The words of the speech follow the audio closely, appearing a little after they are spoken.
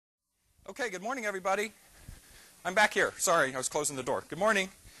Okay, good morning, everybody. I'm back here. Sorry, I was closing the door. Good morning.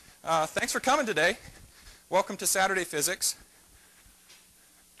 Thanks for coming today. Welcome to Saturday Physics.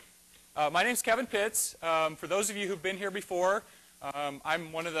 My name's Kevin Pitts. For those of you who've been here before,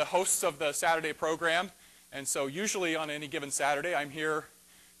 I'm one of the hosts of the Saturday program. And so usually on any given Saturday, I'm here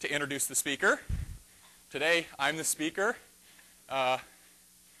to introduce the speaker. Today, I'm the speaker.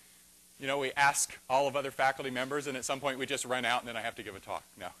 You know, we ask all of other faculty members, and at some point we just run out, and then I have to give a talk.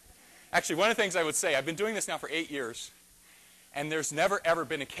 No. Actually, one of the things I would say, I've been doing this now for 8 years, and there's never, ever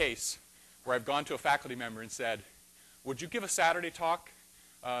been a case where I've gone to a faculty member and said, would you give a Saturday talk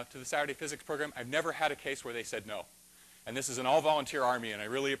to the Saturday Physics program? I've never had a case where they said no. And this is an all-volunteer Army, and I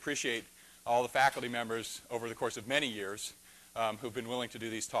really appreciate all the faculty members over the course of many years who've been willing to do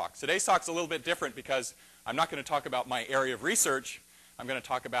these talks. Today's talk's a little bit different because I'm not going to talk about my area of research. I'm going to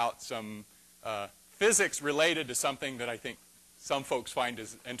talk about some physics related to something that I think some folks find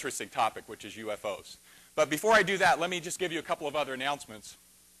is an interesting topic, which is UFOs. But before I do that, let me just give you a couple of other announcements.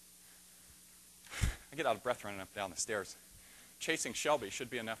 I get out of breath running up down the stairs. Chasing Shelby should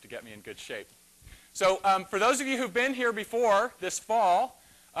be enough to get me in good shape. So for those of you who've been here before this fall,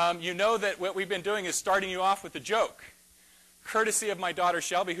 you know that what we've been doing is starting you off with a joke. Courtesy of my daughter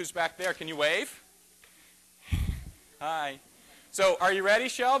Shelby, who's back there. Can you wave? Hi. So are you ready,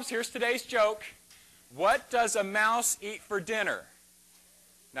 Shelbs? Here's today's joke. What does a mouse eat for dinner?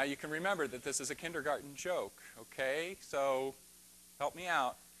 Now you can remember that this is a kindergarten joke, okay? So help me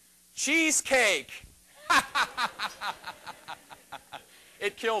out. Cheesecake!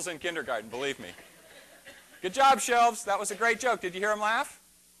 It kills in kindergarten, believe me. Good job, Shelbs. That was a great joke. Did you hear him laugh?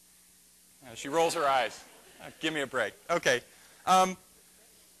 She rolls her eyes. Give me a break. Okay.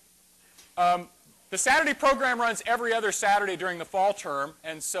 The Saturday program runs every other Saturday during the fall term,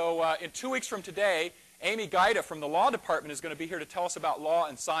 and so in 2 weeks from today, Amy Gaida from the Law Department is going to be here to tell us about law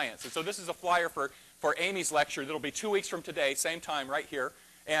and science. And so this is a flyer for Amy's lecture that will be 2 weeks from today, same time, right here.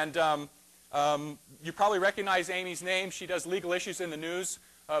 And you probably recognize Amy's name. She does legal issues in the news,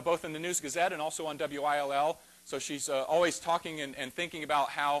 both in the News Gazette and also on WILL. So she's always talking and thinking about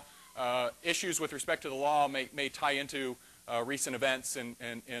how issues with respect to the law may tie into recent events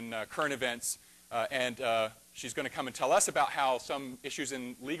and current events. And she's going to come and tell us about how some issues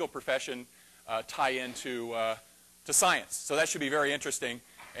in legal profession tie into to science. So that should be very interesting,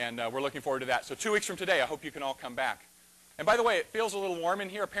 and we're looking forward to that. So 2 weeks from today, I hope you can all come back. And by the way, it feels a little warm in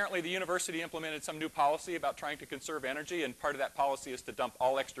here. Apparently the university implemented some new policy about trying to conserve energy, and part of that policy is to dump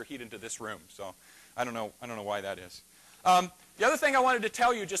all extra heat into this room. So I don't know why that is. The other thing I wanted to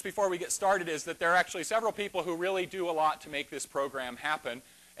tell you just before we get started is that there are actually several people who really do a lot to make this program happen.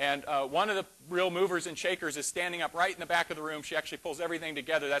 And one of the real movers and shakers is standing up right in the back of the room. She actually pulls everything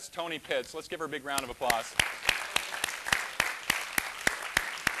together. That's Tony Pitts. Let's give her a big round of applause.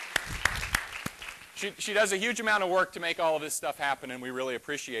 She does a huge amount of work to make all of this stuff happen, and we really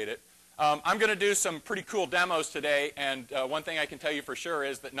appreciate it. I'm going to do some pretty cool demos today, and one thing I can tell you for sure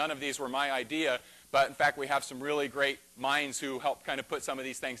is that none of these were my idea, but in fact we have some really great minds who help kind of put some of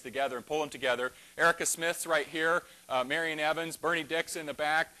these things together and pull them together. Erica Smith's right here, Marion Evans, Bernie Dix in the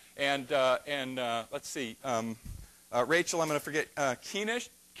back, and let's see, Rachel, I'm going to forget,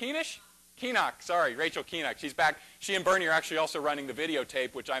 Keenock, sorry, Rachel Keenock. She's back. She and Bernie are actually also running the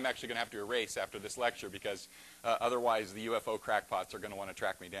videotape, which I'm actually going to have to erase after this lecture because otherwise the UFO crackpots are going to want to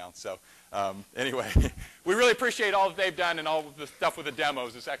track me down. So anyway, we really appreciate all that they've done and all of the stuff with the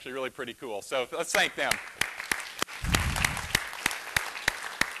demos. It's actually really pretty cool. So let's thank them.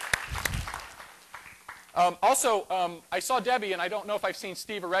 I saw Debbie, and I don't know if I've seen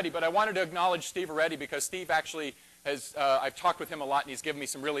Steve already, but I wanted to acknowledge Steve already because Steve actually has, I've talked with him a lot, and he's given me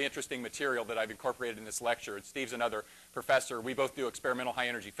some really interesting material that I've incorporated in this lecture. And Steve's another professor. We both do experimental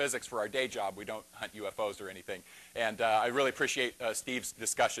high-energy physics for our day job. We don't hunt UFOs or anything. And I really appreciate Steve's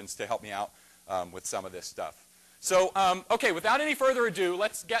discussions to help me out with some of this stuff. So, okay, without any further ado,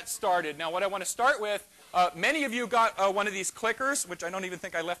 let's get started. Now, what I want to start with, many of you got one of these clickers, which I don't even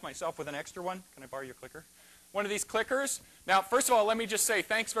think I left myself with an extra one. Can I borrow your clicker? One of these clickers. Now, first of all, let me just say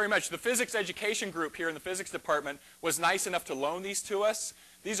thanks very much. The physics education group here in the physics department was nice enough to loan these to us.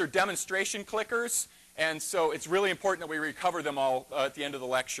 These are demonstration clickers, and so it's really important that we recover them all at the end of the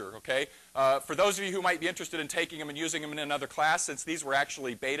lecture, okay? For those of you who might be interested in taking them and using them in another class, since these were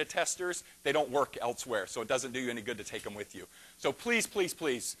actually beta testers, they don't work elsewhere, so it doesn't do you any good to take them with you. So please, please,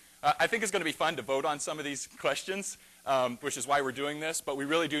 please, I think it's going to be fun to vote on some of these questions. Which is why we're doing this, but we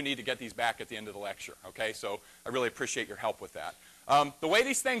really do need to get these back at the end of the lecture, okay? So I really appreciate your help with that. The way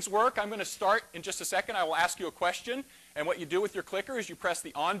these things work, I'm going to start in just a second. I will ask you a question, and what you do with your clicker is you press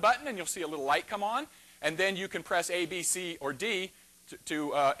the on button, and you'll see a little light come on, and then you can press A, B, C, or D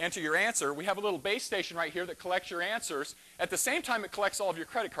to enter your answer, we have a little base station right here that collects your answers. At the same time, it collects all of your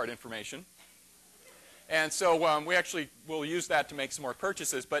credit card information. And so we actually will use that to make some more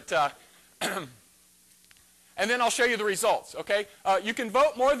purchases. But and then I'll show you the results, okay? You can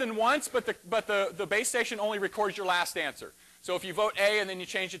vote more than once, but the base station only records your last answer. So if you vote A and then you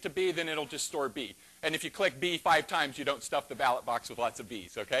change it to B, then it'll just store B. And if you click B 5 times, you don't stuff the ballot box with lots of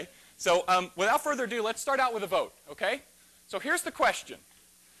Bs, okay? So without further ado, let's start out with a vote, okay? So here's the question.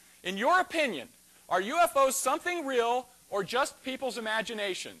 In your opinion, are UFOs something real or just people's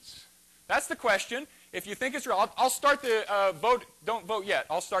imaginations? That's the question. If you think it's real, I'll start the vote. Don't vote yet.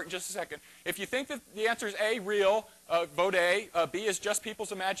 I'll start in just a second. If you think that the answer is A, real, vote A. B is just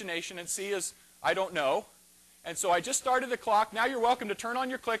people's imagination, and C is I don't know. And so I just started the clock. Now you're welcome to turn on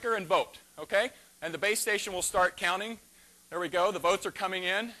your clicker and vote, okay? And the base station will start counting. There we go. The votes are coming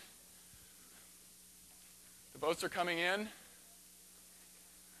in. The votes are coming in.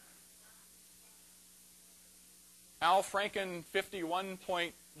 Al Franken,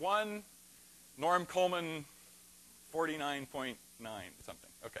 51.1. Norm Coleman, 49.9 something.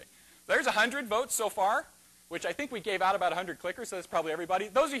 Okay. There's 100 votes so far, which I think we gave out about 100 clickers, so that's probably everybody.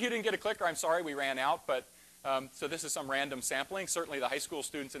 Those of you who didn't get a clicker, I'm sorry, we ran out, but so this is some random sampling. Certainly the high school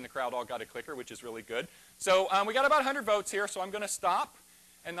students in the crowd all got a clicker, which is really good. So we got about 100 votes here, so I'm going to stop,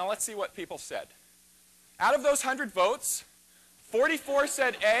 and now let's see what people said. Out of those 100 votes, 44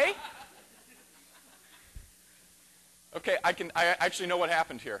 said A. Okay, I actually know what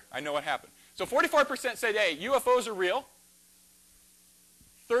happened here. I know what happened. So 44% said A, UFOs are real.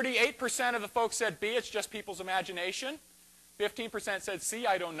 38% of the folks said B, it's just people's imagination. 15% said C,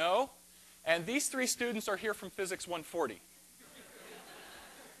 I don't know. And these 3 students are here from Physics 140.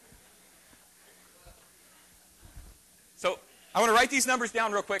 So I want to write these numbers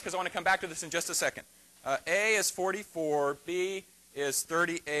down real quick because I want to come back to this in just a second. A is 44, B is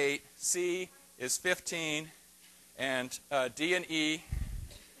 38, C is 15, and D and E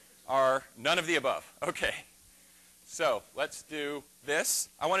are none of the above. Okay. So let's do this.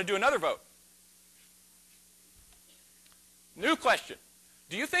 I want to do another vote. New question.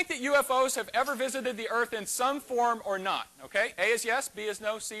 Do you think that UFOs have ever visited the Earth in some form or not? Okay. A is yes, B is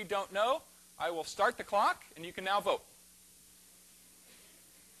no, C don't know. I will start the clock, and you can now vote.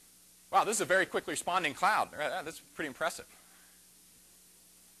 Wow, this is a very quickly responding cloud. That's pretty impressive.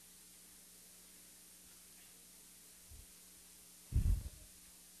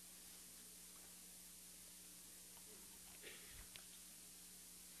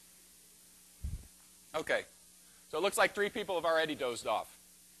 Okay, so it looks like 3 people have already dozed off.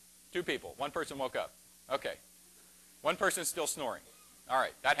 2 people. 1 person woke up. Okay. 1 person's still snoring. All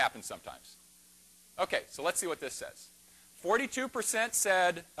right, that happens sometimes. Okay, so let's see what this says. 42%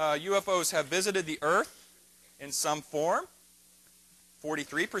 said UFOs have visited the Earth in some form.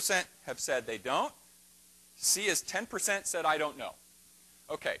 43% have said they don't. C is 10% said I don't know.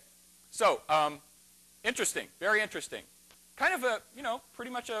 Okay, so interesting, very interesting. Kind of a, you know,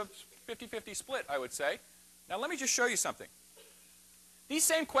 pretty much a 50-50 split, I would say. Now let me just show you something. These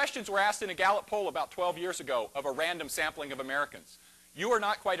same questions were asked in a Gallup poll about 12 years ago of a random sampling of Americans. You are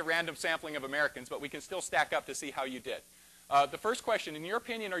not quite a random sampling of Americans, but we can still stack up to see how you did. The first question, in your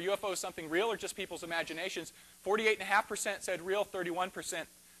opinion, are UFOs something real or just people's imaginations? 48.5% said real, 31%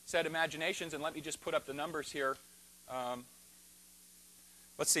 said imaginations, and let me just put up the numbers here.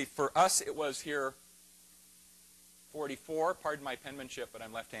 Let's see, for us it was here 44, pardon my penmanship, but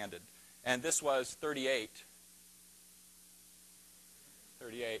I'm left-handed. And this was 38.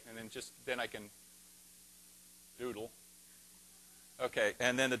 38, and then I can doodle. Okay,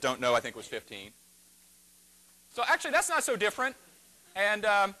 and then the don't know I think was 15. So actually that's not so different. And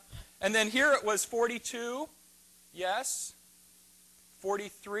then here it was 42, yes.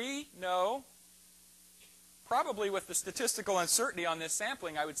 43, no. Probably with the statistical uncertainty on this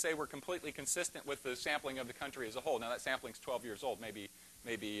sampling, I would say we're completely consistent with the sampling of the country as a whole. Now that sampling's 12 years old. Maybe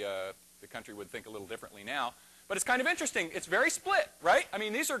the country would think a little differently now. But it's kind of interesting. It's very split, right? I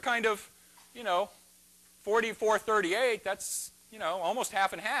mean, these are kind of, you know, 44, 38. That's, you know, almost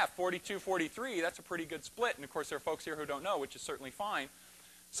half and half. 42, 43. That's a pretty good split. And of course, there are folks here who don't know, which is certainly fine.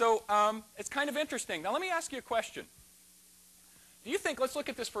 So it's kind of interesting. Now let me ask you a question. Do you think, let's look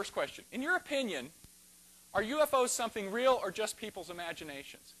at this first question. In your opinion, are UFOs something real or just people's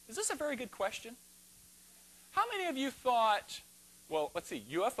imaginations? Is this a very good question? How many of you thought, well, let's see,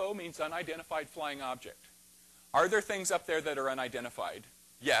 UFO means unidentified flying object. Are there things up there that are unidentified?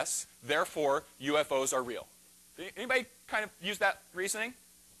 Yes. Therefore, UFOs are real. Anybody kind of use that reasoning?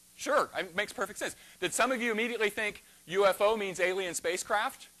 Sure. It makes perfect sense. Did some of you immediately think UFO means alien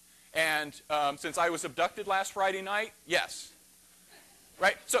spacecraft? And since I was abducted last Friday night, yes.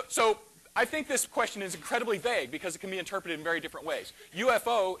 Right? So I think this question is incredibly vague because it can be interpreted in very different ways.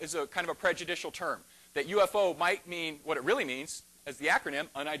 UFO is a kind of a prejudicial term. That UFO might mean what it really means as the acronym,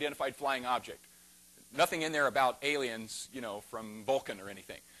 unidentified flying object. Nothing in there about aliens, you know, from Vulcan or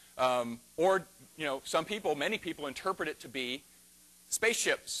anything. Or, you know, many people interpret it to be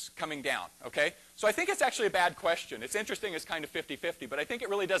spaceships coming down, okay? So I think it's actually a bad question. It's interesting, it's kind of 50-50, but I think it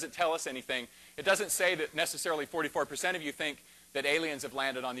really doesn't tell us anything. It doesn't say that necessarily 44% of you think that aliens have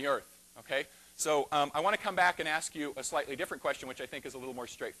landed on the Earth, okay? So I want to come back and ask you a slightly different question, which I think is a little more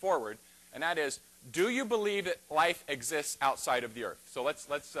straightforward, and that is, do you believe that life exists outside of the Earth? So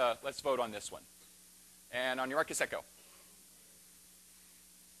let's vote on this one. And on your mark, get set, go.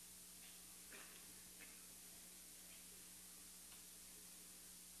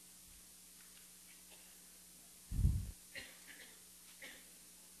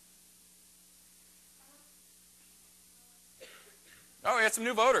 Oh, we had some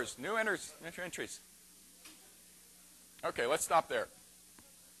new voters, new entries. Okay, let's stop there.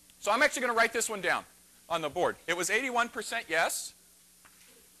 So I'm actually going to write this one down on the board. It was 81% yes.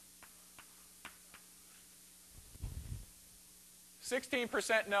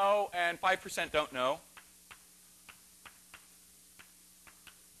 16% no, and 5% don't know.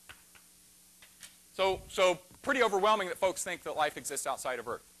 So pretty overwhelming that folks think that life exists outside of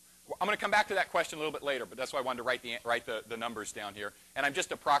Earth. I'm going to come back to that question a little bit later, but that's why I wanted to write the numbers down here. And I'm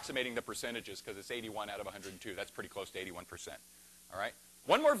just approximating the percentages because it's 81 out of 102. That's pretty close to 81%. All right?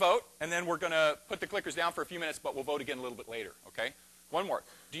 One more vote, and then we're going to put the clickers down for a few minutes, but we'll vote again a little bit later. Okay? One more.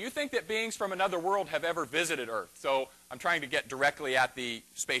 Do you think that beings from another world have ever visited Earth? So I'm trying to get directly at the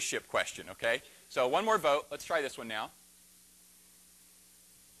spaceship question. Okay? So one more vote. Let's try this one now.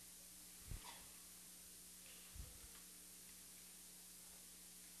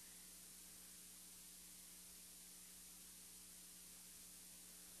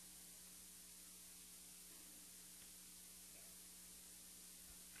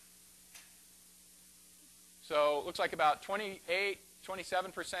 So it looks like about 27%,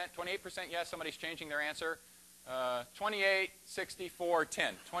 28% yes. Somebody's changing their answer. 28, 64,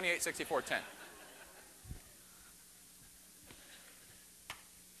 10. 28, 64, 10.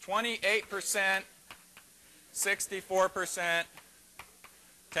 28%, 64%,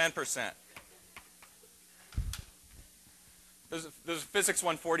 10%. Those are Physics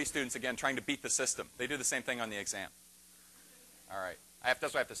 140 students, again, trying to beat the system. They do the same thing on the exam. All right.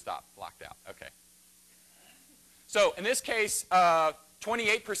 That's why I have to stop. Blocked out. Okay. So in this case,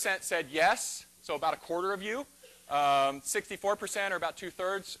 28% said yes, so about a quarter of you. 64%, or about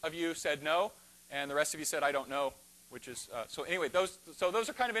 2/3 of you, said no, and the rest of you said I don't know, which is so anyway. Those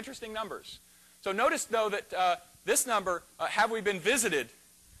are kind of interesting numbers. So notice though that this number, have we been visited?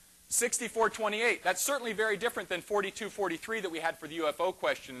 64-28. That's certainly very different than 42-43 that we had for the UFO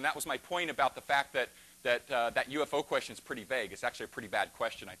question, and that was my point about the fact that that UFO question is pretty vague. It's actually a pretty bad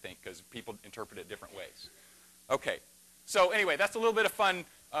question, I think, because people interpret it different ways. Okay, so anyway, that's a little bit of fun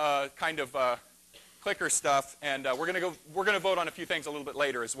kind of clicker stuff, and we're going to vote on a few things a little bit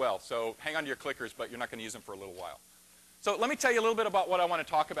later as well. So hang on to your clickers, but you're not going to use them for a little while. So let me tell you a little bit about what I want to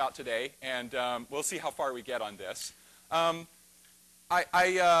talk about today, and we'll see how far we get on this.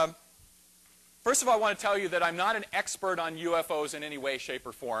 First of all, I want to tell you that I'm not an expert on UFOs in any way, shape,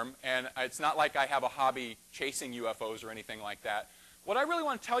 or form, and it's not like I have a hobby chasing UFOs or anything like that. What I really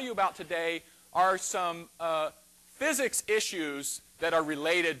want to tell you about today are some physics issues that are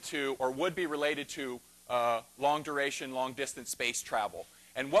related to, or would be related to, long duration, long distance space travel.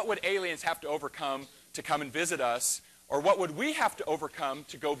 And what would aliens have to overcome to come and visit us, or what would we have to overcome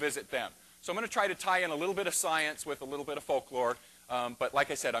to go visit them? So I'm going to try to tie in a little bit of science with a little bit of folklore. But like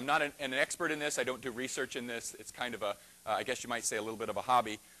I said, I'm not an expert in this. I don't do research in this. It's kind of a, I guess you might say, a little bit of a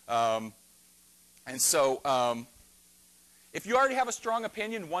hobby. If you already have a strong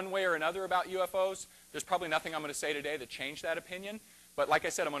opinion one way or another about UFOs, there's probably nothing I'm going to say today that change that opinion. But like I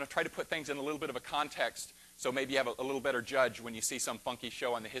said, I'm going to try to put things in a little bit of a context so maybe you have a little better judge when you see some funky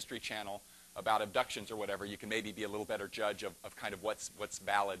show on the History Channel about abductions or whatever. You can maybe be a little better judge of kind of what's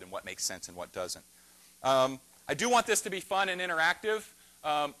valid and what makes sense and what doesn't. I do want this to be fun and interactive.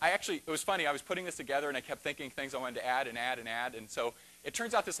 It was funny, I was putting this together and I kept thinking things I wanted to add and add and add. And so it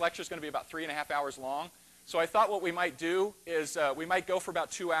turns out this lecture is going to be about 3.5 hours long. So I thought what we might do is we might go for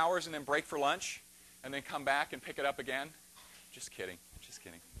about 2 hours and then break for lunch and then come back and pick it up again. Just kidding, just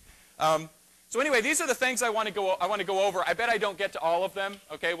kidding. So anyway, these are the things I want to go over. I bet I don't get to all of them.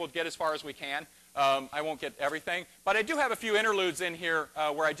 Okay, we'll get as far as we can. I won't get everything, but I do have a few interludes in here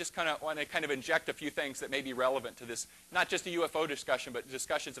where I just want to inject a few things that may be relevant to this, not just a UFO discussion, but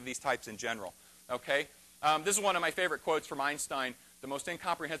discussions of these types in general. Okay, this is one of my favorite quotes from Einstein. the most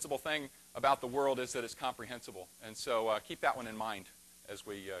incomprehensible thing about the world is that it's comprehensible. And so keep that one in mind as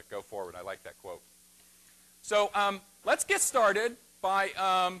we go forward. I like that quote. So let's get started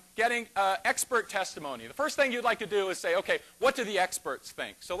by getting expert testimony. The first thing you'd like to do is say, okay, what do the experts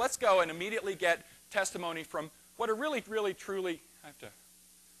think? So let's go and immediately get testimony from what are really, really, truly, I have to,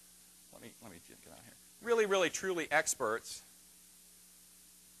 let me get out here. Really, really, truly experts.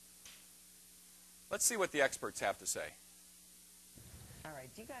 Let's see what the experts have to say. All right.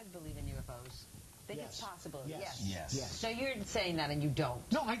 Do you guys believe in UFOs? Think Yes. it's possible? Yes. Yes. So you're saying that and you don't?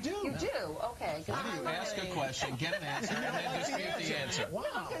 No, I do. You do? Okay. Why do you ask a question, get an answer, and then dispute the answer?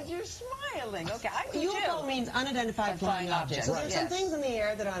 Wow. Because you're smiling. Okay, I do UFO too. means unidentified flying objects. So Right. there's some Yes. things in the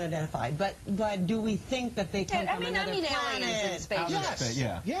air that are unidentified, but do we think that they come I from mean another aliens in planet? space. Out of space,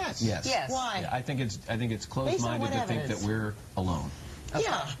 yeah. Yes. Yes. Yes. Why? Yeah, I think it's closed-minded what to think that evidence? we're alone.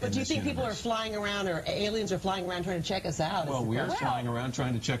 Yeah, but in do you this think people are universe. flying around or aliens are flying around trying to check us out? Well, we're Well- flying around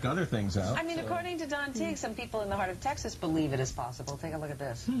trying to check other things out. I mean, according to Don Teague, some people in the heart of Texas believe it is possible. Take a look at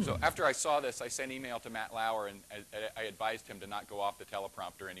this. So after I saw this, I sent an email to Matt Lauer, and I advised him to not go off the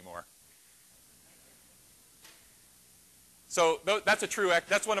teleprompter anymore. So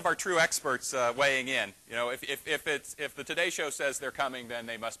that's one of our true experts weighing in. You know, if the Today Show says they're coming, then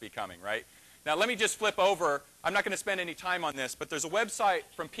they must be coming, right? Now let me just flip over. I'm not going to spend any time on this, but there's a website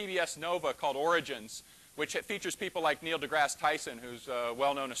from PBS Nova called Origins, which features people like Neil deGrasse Tyson, who's a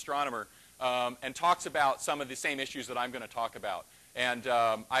well-known astronomer, and talks about some of the same issues that I'm going to talk about. And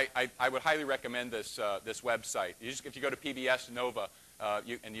I would highly recommend this website. If you go to PBS Nova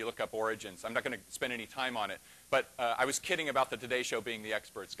and you look up Origins, I'm not going to spend any time on it. But I was kidding about the Today Show being the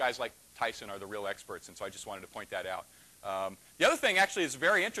experts. Guys like Tyson are the real experts, and so I just wanted to point that out. The other thing actually is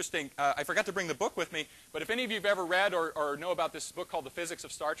very interesting. I forgot to bring the book with me, but if any of you have ever read or know about this book called The Physics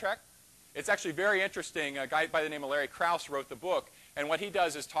of Star Trek, it's actually very interesting. A guy by the name of Larry Krauss wrote the book, and what he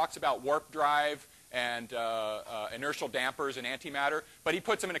does is talks about warp drive and inertial dampers and antimatter, but he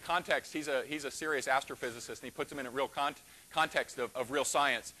puts them in a context. He's a serious astrophysicist, and he puts them in a real context of real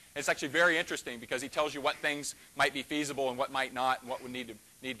science. And it's actually very interesting because he tells you what things might be feasible and what might not, and what would need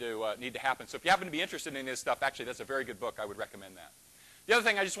to happen. So if you happen to be interested in this stuff, actually that's a very good book. I would recommend that. The other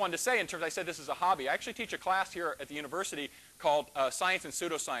thing I just wanted to say, in terms, I said this is a hobby. I actually teach a class here at the university called Science and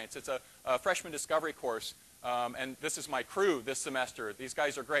Pseudoscience. It's a freshman discovery course. And this is my crew this semester. These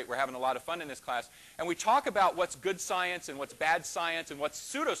guys are great. We're having a lot of fun in this class. And we talk about what's good science and what's bad science and what's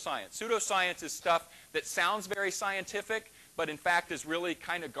pseudoscience. Pseudoscience is stuff that sounds very scientific, but in fact is really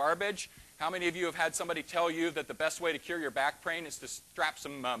kind of garbage. How many of you have had somebody tell you that the best way to cure your back pain is to strap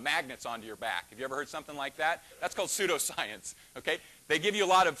some magnets onto your back? Have you ever heard something like that? That's called pseudoscience. Okay? They give you a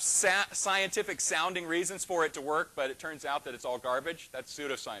lot of scientific sounding reasons for it to work, but it turns out that it's all garbage. That's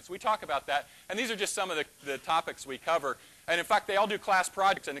pseudoscience. We talk about that, and these are just some of the topics we cover. And in fact, they all do class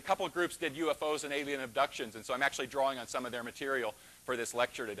projects, and a couple of groups did UFOs and alien abductions, and so I'm actually drawing on some of their material for this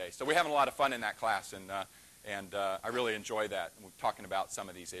lecture today. So we're having a lot of fun in that class, and I really enjoy that. We're talking about some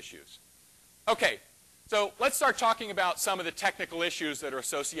of these issues. Okay, so let's start talking about some of the technical issues that are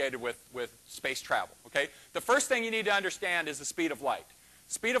associated with space travel. Okay, the first thing you need to understand is the speed of light.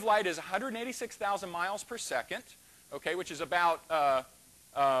 Speed of light is 186,000 miles per second. Okay, which is about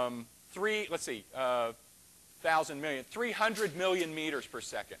 300 million meters per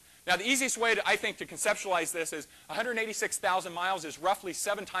second. Now, the easiest way, I think, to conceptualize this is 186,000 miles is roughly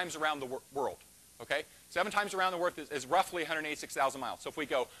 7 times around the world. Okay? 7 times around the world is roughly 186,000 miles. So if we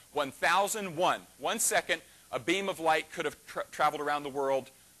go 1,001, 1 second, a beam of light could have traveled around the world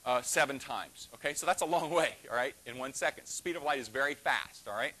 7 times. Okay? So that's a long way, all right, in 1 second. The speed of light is very fast,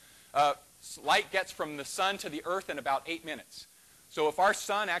 all right? Light gets from the sun to the earth in about 8 minutes. So if our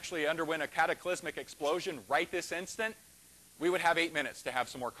sun actually underwent a cataclysmic explosion right this instant, we would have 8 minutes to have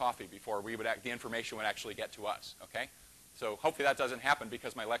some more coffee before the information would actually get to us, okay? So hopefully that doesn't happen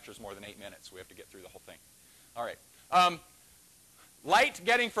because my lecture is more than 8 minutes. We have to get through the whole thing. All right. Light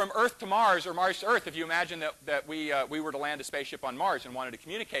getting from Earth to Mars or Mars to Earth, if you imagine that we were to land a spaceship on Mars and wanted to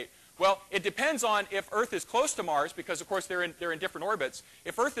communicate, well, it depends on if Earth is close to Mars, because, of course, they're in different orbits.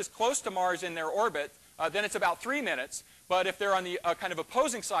 If Earth is close to Mars in their orbit, then it's about 3 minutes. But if they're on the kind of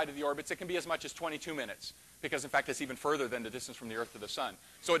opposing side of the orbits, it can be as much as 22 minutes. Because, in fact, it's even further than the distance from the Earth to the Sun.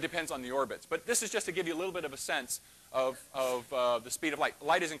 So it depends on the orbits. But this is just to give you a little bit of a sense of the speed of light.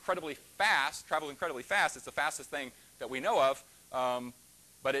 Light is incredibly fast, travels incredibly fast. It's the fastest thing that we know of.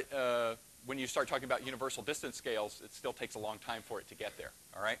 But when you start talking about universal distance scales, it still takes a long time for it to get there.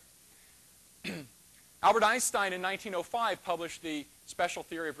 All right? Albert Einstein in 1905 published the special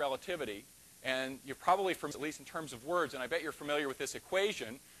theory of relativity. And you're probably, at least in terms of words, and I bet you're familiar with this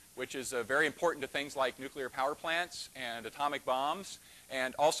equation. which is very important to things like nuclear power plants and atomic bombs,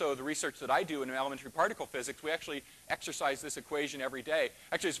 and also the research that I do in elementary particle physics. We actually exercise this equation every day.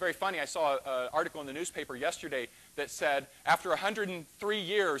 Actually, it's very funny. I saw an article in the newspaper yesterday that said after 103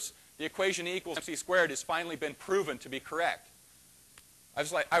 years, the equation E equals mc squared has finally been proven to be correct.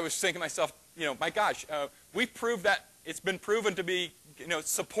 I was thinking to myself, you know, my gosh, we've proved that it's been proven to be, you know,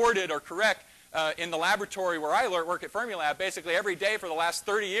 supported or correct in the laboratory where I work at Fermilab basically every day for the last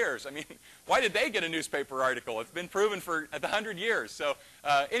 30 years. I mean, why did they get a newspaper article? It's been proven for 100 years. So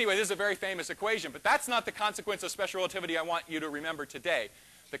anyway, this is a very famous equation. But that's not the consequence of special relativity I want you to remember today.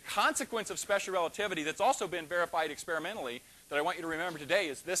 The consequence of special relativity that's also been verified experimentally that I want you to remember today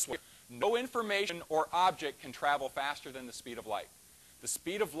is this one. No information or object can travel faster than the speed of light. The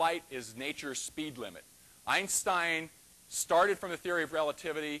speed of light is nature's speed limit. Einstein started from the theory of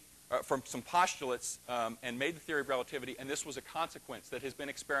relativity, from some postulates, and made the theory of relativity, and this was a consequence that has been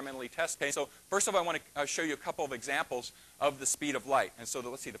experimentally tested. Okay, so first of all, I want to show you a couple of examples of the speed of light. And so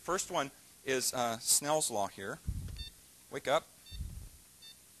let's see, the first one is Snell's law here. Wake up.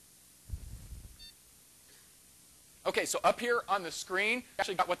 Okay, so up here on the screen,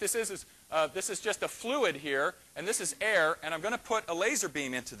 actually what this is this is just a fluid here, and this is air, and I'm going to put a laser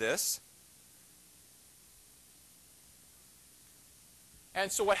beam into this.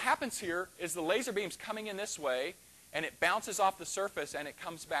 And so what happens here is the laser beam's coming in this way, and it bounces off the surface, and it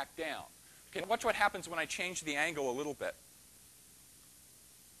comes back down. Okay, watch what happens when I change the angle a little bit.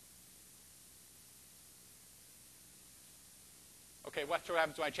 Okay, watch what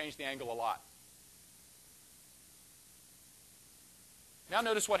happens when I change the angle a lot. Now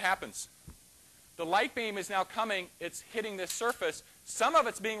notice what happens. The light beam is now coming, it's hitting this surface. Some of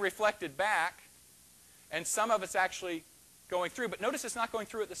it's being reflected back, and some of it's actually going through. But notice it's not going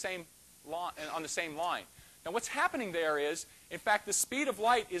through at the same line, on the same line. Now what's happening there is, in fact, the speed of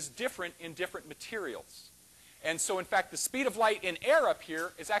light is different in different materials. And so, in fact, the speed of light in air up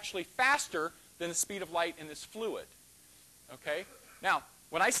here is actually faster than the speed of light in this fluid. Okay? Now,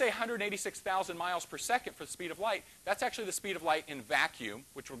 when I say 186,000 miles per second for the speed of light, that's actually the speed of light in vacuum,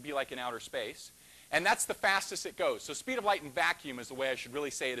 which would be like in outer space. And that's the fastest it goes. So speed of light in vacuum is the way I should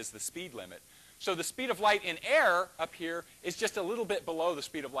really say it is the speed limit. So the speed of light in air up here is just a little bit below the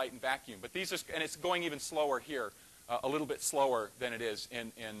speed of light in vacuum. But these are, and it's going even slower here, a little bit slower than it is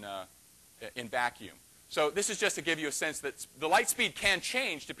in vacuum. So this is just to give you a sense that the light speed can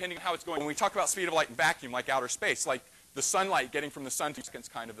change depending on how it's going. When we talk about speed of light in vacuum, like outer space, like the sunlight getting from the sun to seconds,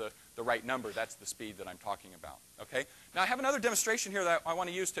 kind of the right number. That's the speed that I'm talking about. Okay? Now I have another demonstration here that I want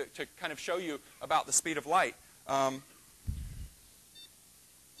to use to kind of show you about the speed of light.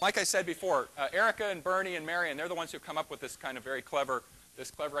 Like I said before, Erica and Bernie and Marion, they're the ones who come up with this kind of very clever,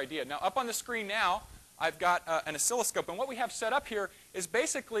 idea. Now up on the screen now, I've got an oscilloscope, and what we have set up here is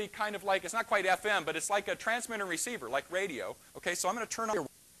basically kind of like, it's not quite FM, but it's like a transmitter and receiver, like radio. Okay, so I'm going to turn on.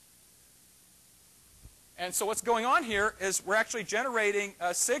 And so what's going on here is we're actually generating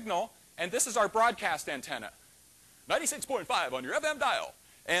a signal, and this is our broadcast antenna. 96.5 on your FM dial.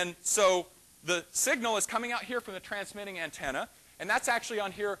 And so the signal is coming out here from the transmitting antenna, and that's actually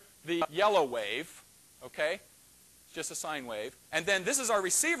on here the yellow wave, okay? It's just a sine wave. And then this is our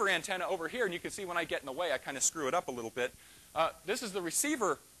receiver antenna over here, and you can see when I get in the way, I kind of screw it up a little bit. This is the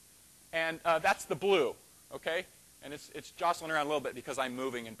receiver, and that's the blue, okay? And it's jostling around a little bit because I'm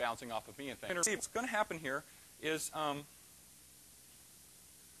moving and bouncing off of me and things. What's going to happen here is I'm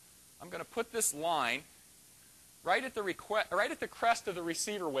going to put this line right at the crest of the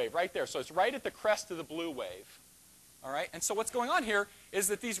receiver wave, right there. So it's right at the crest of the blue wave. All right? And so what's going on here is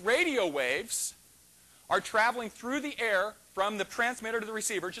that these radio waves are traveling through the air from the transmitter to the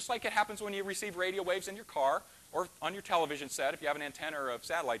receiver, just like it happens when you receive radio waves in your car or on your television set if you have an antenna or a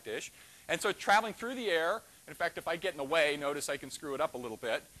satellite dish. And so it's traveling through the air. In fact, if I get in the way, notice I can screw it up a little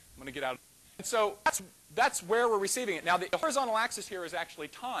bit. I'm going to get out. And so that's where we're receiving it. Now, the horizontal axis here is actually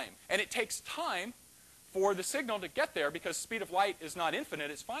time. And it takes time for the signal to get there because the speed of light is not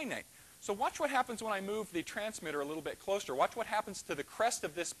infinite, it's finite. So watch what happens when I move the transmitter a little bit closer. Watch what happens to the crest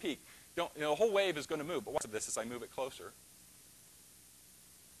of this peak. The whole wave is going to move, but watch this as I move it closer.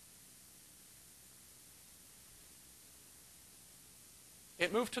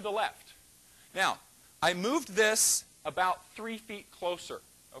 It moved to the left. Now, I moved this about 3 feet closer,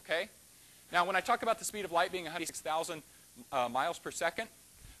 okay? Now, when I talk about the speed of light being 106,000 miles per second,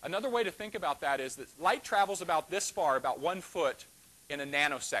 another way to think about that is that light travels about this far, about 1 foot, in a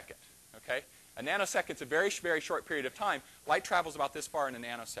nanosecond, okay? A nanosecond is a very, very short period of time. Light travels about this far in a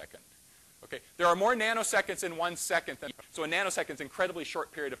nanosecond, okay? There are more nanoseconds in 1 second, so a nanosecond is an incredibly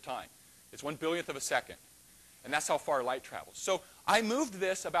short period of time. It's 1/1000th of a second. And that's how far light travels. So I moved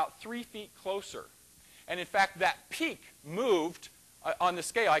this about 3 feet closer. And in fact, that peak moved on the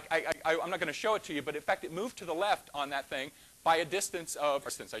scale. I'm not going to show it to you, but in fact, it moved to the left on that thing by a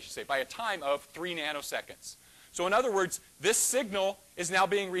by a time of 3 nanoseconds. So in other words, this signal is now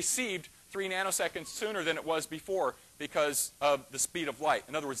being received 3 nanoseconds sooner than it was before because of the speed of light.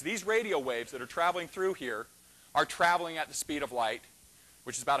 In other words, these radio waves that are traveling through here are traveling at the speed of light,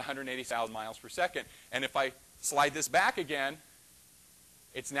 which is about 180,000 miles per second. And if I slide this back again,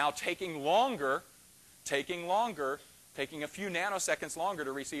 it's now taking a few nanoseconds longer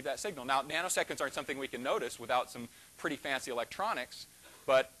to receive that signal. Now, nanoseconds aren't something we can notice without some pretty fancy electronics,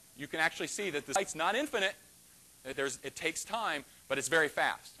 but you can actually see that the light's not infinite. It takes time, but it's very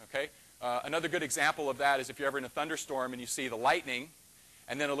fast. Okay? Another good example of that is if you're ever in a thunderstorm and you see the lightning,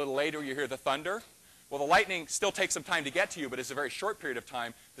 and then a little later you hear the thunder. Well, the lightning still takes some time to get to you, but it's a very short period of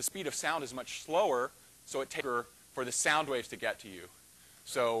time. The speed of sound is much slower, so it takes for the sound waves to get to you.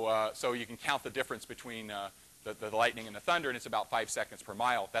 So you can count the difference between the lightning and the thunder, and it's about 5 seconds per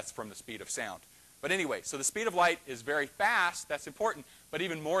mile. That's from the speed of sound. But anyway, so the speed of light is very fast. That's important. But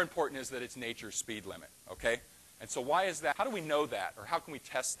even more important is that it's nature's speed limit. Okay? And so why is that? How do we know that? Or how can we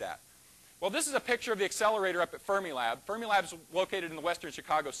test that? Well, this is a picture of the accelerator up at Fermilab. Fermilab is located in the western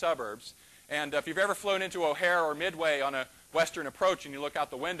Chicago suburbs. And if you've ever flown into O'Hare or Midway on a western approach and you look out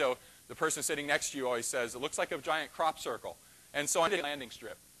the window, the person sitting next to you always says, it looks like a giant crop circle. And so on the landing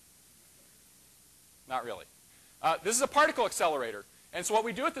strip. Not really. This is a particle accelerator. And so what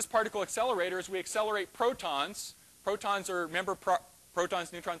we do with this particle accelerator is we accelerate protons. Protons are, remember,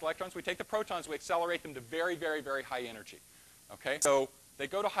 protons, neutrons, electrons. We take the protons, we accelerate them to very, very, very high energy. Okay? So they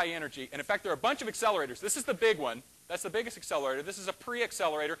go to high energy. And in fact, there are a bunch of accelerators. This is the big one. That's the biggest accelerator. This is a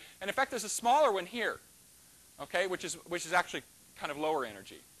pre-accelerator. And in fact, there's a smaller one here, okay, which is actually kind of lower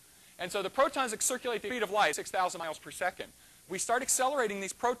energy. And so the protons circulate the speed of light, 6,000 miles per second. We start accelerating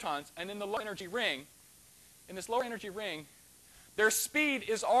these protons, and in the low energy ring, their speed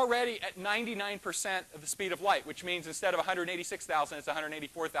is already at 99% of the speed of light, which means instead of 186,000, it's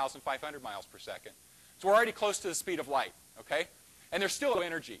 184,500 miles per second. So we're already close to the speed of light, okay? And they're still low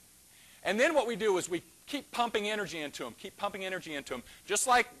energy. And then what we do is we keep pumping energy into them, Just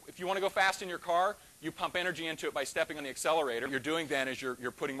like if you want to go fast in your car, you pump energy into it by stepping on the accelerator. What you're doing then is you're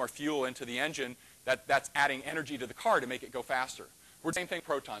putting more fuel into the engine. That's adding energy to the car to make it go faster. We're doing the same thing with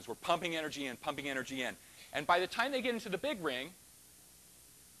protons. We're pumping energy in. And by the time they get into the big ring,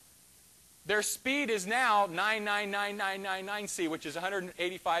 their speed is now 99999 C, which is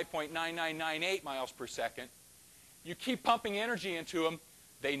 185.9998 miles per second. You keep pumping energy into them,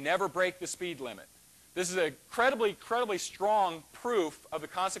 they never break the speed limit. This is an incredibly strong proof of the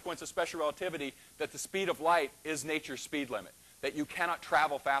consequence of special relativity that the speed of light is nature's speed limit, that you cannot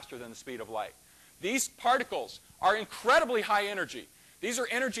travel faster than the speed of light. These particles are incredibly high energy. These are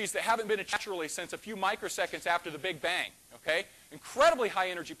energies that haven't been achieved naturally since a few microseconds after the Big Bang. Okay? Incredibly high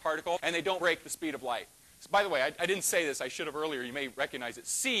energy particle, and they don't break the speed of light. So, by the way, I didn't say this. I should have earlier. You may recognize it.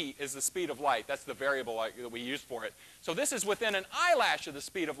 C is the speed of light. That's the variable that we use for it. So this is within an eyelash of the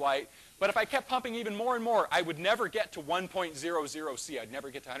speed of light. But if I kept pumping even more and more, I would never get to 1.00 C. I'd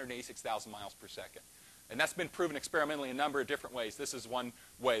never get to 186,000 miles per second. And that's been proven experimentally in a number of different ways. This is one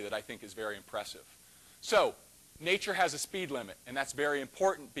way that I think is very impressive. So nature has a speed limit, and that's very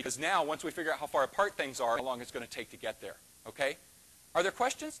important because now, once we figure out how far apart things are, how long it's going to take to get there. Okay? Are there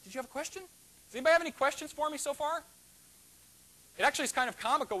questions? Did you have a question? Does anybody have any questions for me so far? It actually is kind of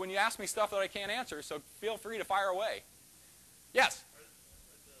comical when you ask me stuff that I can't answer, so feel free to fire away. Yes?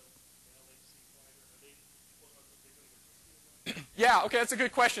 Yeah, okay, that's a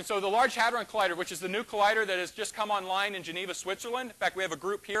good question. So the Large Hadron Collider, which is the new collider that has just come online in Geneva, Switzerland. In fact, we have a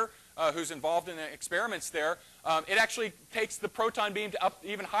group here who's involved in the experiments there. It actually takes the proton beam to up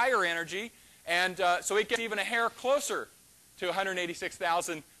even higher energy, and so it gets even a hair closer to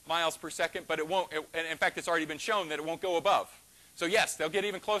 186,000 miles per second, but it won't. And in fact, it's already been shown that it won't go above. So yes, they'll get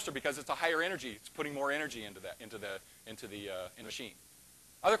even closer because it's a higher energy. It's putting more energy into the machine.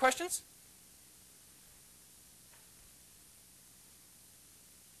 Other questions?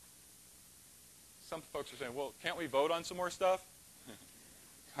 Some folks are saying, well, can't we vote on some more stuff?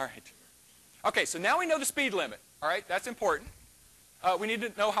 All right. Okay, so now we know the speed limit. All right, that's important. We need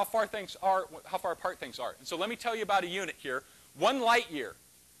to know how far apart things are. And so let me tell you about a unit here. 1 light year.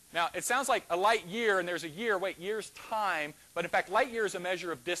 Now, it sounds like a light year, and there's a year. Wait, year's time. But in fact, light year is a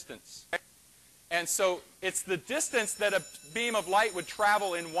measure of distance. And so it's the distance that a beam of light would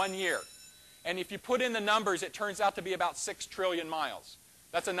travel in 1 year. And if you put in the numbers, it turns out to be about 6 trillion miles.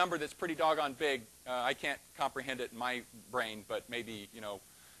 That's a number that's pretty doggone big. I can't comprehend it in my brain, but maybe,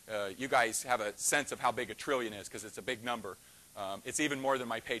 you guys have a sense of how big a trillion is because it's a big number. It's even more than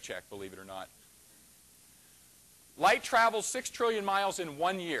my paycheck, believe it or not. Light travels 6 trillion miles in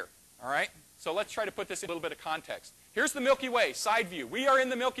 1 year. All right? So let's try to put this in a little bit of context. Here's the Milky Way, side view. We are in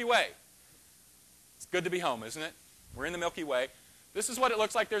the Milky Way. It's good to be home, isn't it? We're in the Milky Way. This is what it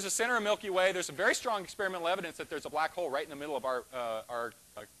looks like. There's a center of Milky Way. There's some very strong experimental evidence that there's a black hole right in the middle of our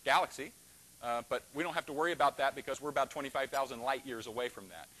galaxy. But we don't have to worry about that because we're about 25,000 light years away from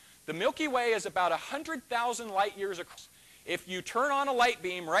that. The Milky Way is about 100,000 light years across. If you turn on a light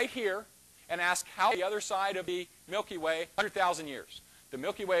beam right here and ask how the other side of the Milky Way, 100,000 years. The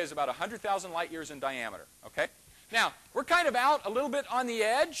Milky Way is about 100,000 light years in diameter. Okay? Now, we're kind of out a little bit on the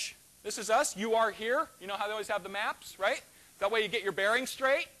edge. This is us. You are here. You know how they always have the maps, right? That way you get your bearings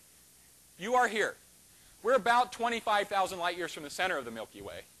straight. You are here. We're about 25,000 light years from the center of the Milky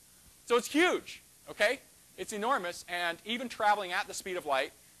Way. So it's huge. Okay? It's enormous. And even traveling at the speed of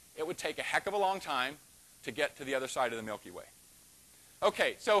light, it would take a heck of a long time to get to the other side of the Milky Way.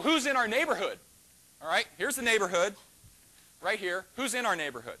 Okay, so who's in our neighborhood? All right, here's the neighborhood right here. Who's in our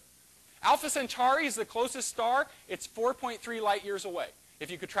neighborhood? Alpha Centauri is the closest star. It's 4.3 light years away.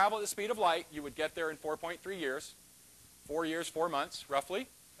 If you could travel at the speed of light, you would get there in 4.3 years. 4 years, 4 months, roughly.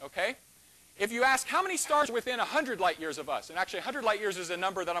 Okay? If you ask how many stars are within 100 light years of us, and actually 100 light years is a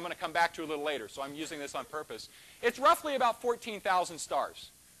number that I'm going to come back to a little later, so I'm using this on purpose. It's roughly about 14,000 stars.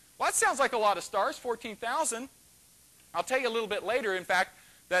 Well, that sounds like a lot of stars, 14,000. I'll tell you a little bit later, in fact,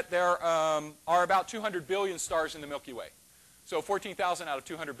 that there are about 200 billion stars in the Milky Way. So 14,000 out of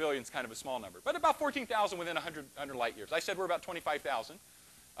 200 billion is kind of a small number. But about 14,000 within 100 light years. I said we're about 25,000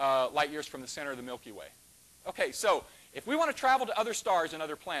 light years from the center of the Milky Way. Okay, so if we want to travel to other stars and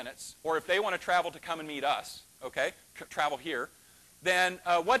other planets, or if they want to travel to come and meet us, okay, travel here, then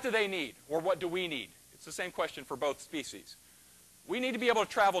what do they need, or what do we need? It's the same question for both species. We need to be able to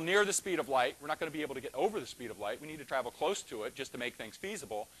travel near the speed of light. We're not going to be able to get over the speed of light. We need to travel close to it just to make things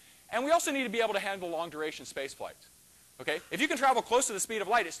feasible. And we also need to be able to handle long-duration space flights. Okay? If you can travel close to the speed of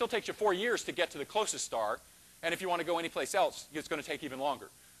light, it still takes you 4 years to get to the closest star. And if you want to go anyplace else, it's going to take even longer.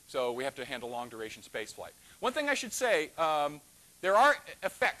 So we have to handle long-duration space flight. One thing I should say, there are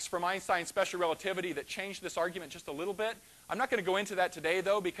effects from Einstein's special relativity that change this argument just a little bit. I'm not going to go into that today,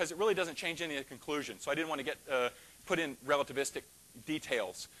 though, because it really doesn't change any of the conclusions. So I didn't want to get put in relativistic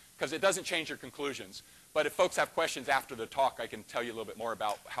details, because it doesn't change your conclusions. But if folks have questions after the talk, I can tell you a little bit more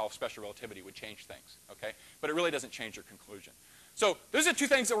about how special relativity would change things. Okay? But it really doesn't change your conclusion. So those are two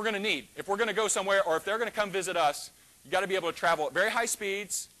things that we're going to need. If we're going to go somewhere, or if they're going to come visit us, you've got to be able to travel at very high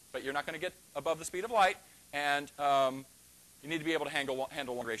speeds, but you're not going to get above the speed of light, and you need to be able to handle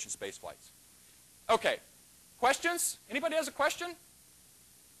long-duration space flights. Okay. Questions? Anybody has a question?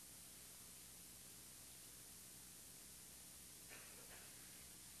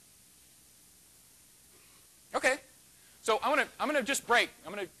 Okay. So I'm going to just break.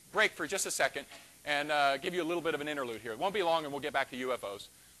 I'm going to break for just a second and give you a little bit of an interlude here. It won't be long, and we'll get back to UFOs.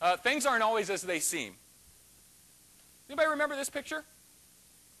 Things aren't always as they seem. Anybody remember this picture?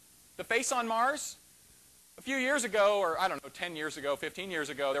 The face on Mars? A few years ago, or I don't know, 10 years ago, 15 years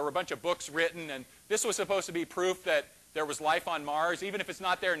ago, there were a bunch of books written, and this was supposed to be proof that there was life on Mars. Even if it's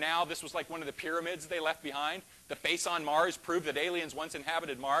not there now, this was like one of the pyramids they left behind. The face on Mars proved that aliens once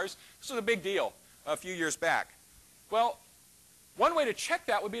inhabited Mars. This was a big deal a few years back. Well, one way to check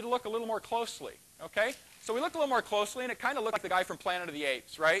that would be to look a little more closely. Okay? So we looked a little more closely, and it kind of looked like the guy from Planet of the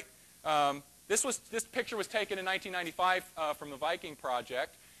Apes, right? This picture was taken in 1995 from the Viking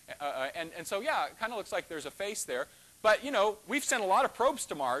project. And so, yeah, it kind of looks like there's a face there. But, you know, we've sent a lot of probes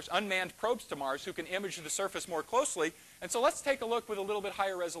to Mars, unmanned probes to Mars, who can image the surface more closely. And so let's take a look with a little bit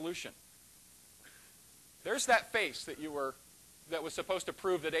higher resolution. There's that face that was supposed to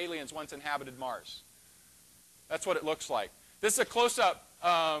prove that aliens once inhabited Mars. That's what it looks like. This is a close-up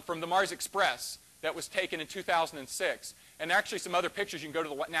from the Mars Express that was taken in 2006. And actually some other pictures, you can go to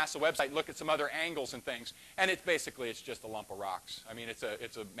the NASA website and look at some other angles and things. And it's just a lump of rocks. I mean, it's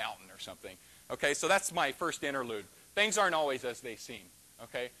a mountain or something. Okay, so that's my first interlude. Things aren't always as they seem.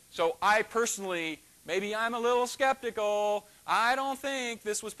 Okay, so I personally, maybe I'm a little skeptical. I don't think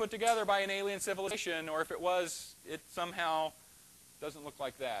this was put together by an alien civilization, or if it was, it somehow doesn't look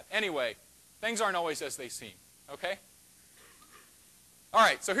like that. Anyway, things aren't always as they seem. Okay? All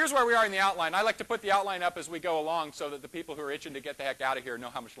right, so here's where we are in the outline. I like to put the outline up as we go along so that the people who are itching to get the heck out of here know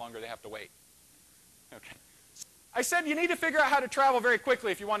how much longer they have to wait. Okay. I said you need to figure out how to travel very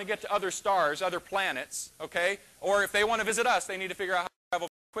quickly if you want to get to other stars, other planets, okay? Or if they want to visit us, they need to figure out how to travel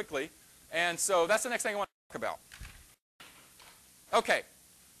quickly. And so that's the next thing I want to talk about. Okay,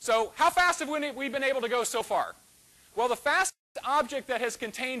 so how fast have we been able to go so far? Well, the fastest object that has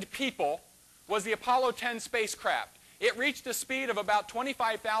contained people was the Apollo 10 spacecraft. it reached a speed of about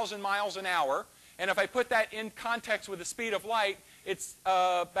 25,000 miles an hour. And if I put that in context with the speed of light, it's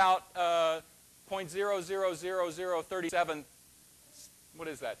about 0.00037, what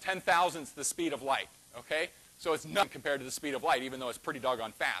is that, 10,000ths the speed of light, okay? So it's nothing compared to the speed of light, even though it's pretty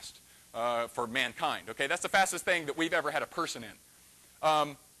doggone fast for mankind, okay? That's the fastest thing that we've ever had a person in.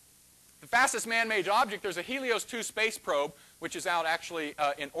 The fastest man-made object, there's a Helios 2 space probe, which is out actually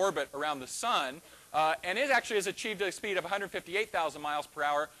in orbit around the sun, and it actually has achieved a speed of 158,000 miles per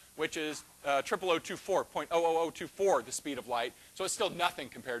hour, which is 0.00024, the speed of light. So it's still nothing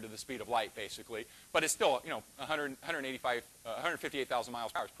compared to the speed of light, basically. But it's still, 158,000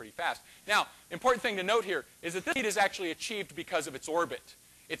 miles per hour is pretty fast. Now, important thing to note here is that this speed is actually achieved because of its orbit.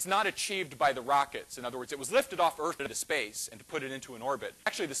 It's not achieved by the rockets. In other words, it was lifted off Earth into space and to put it into an orbit.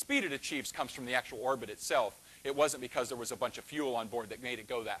 Actually, the speed it achieves comes from the actual orbit itself. It wasn't because there was a bunch of fuel on board that made it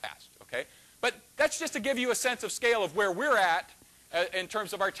go that fast, okay? But that's just to give you a sense of scale of where we're at in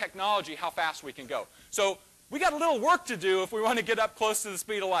terms of our technology, how fast we can go. So we got a little work to do if we want to get up close to the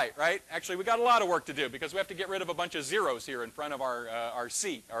speed of light, right? Actually, we got a lot of work to do because we have to get rid of a bunch of zeros here in front of our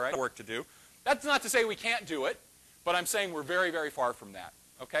seat, all right? Work to do. That's not to say we can't do it, but I'm saying we're very, very far from that,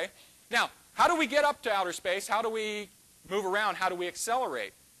 okay? Now, how do we get up to outer space? How do we move around? How do we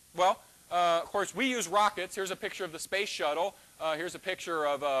accelerate? Well, of course, we use rockets. Here's a picture of the space shuttle. Here's a picture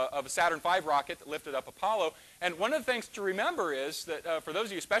of a Saturn V rocket that lifted up Apollo. And one of the things to remember is that, for those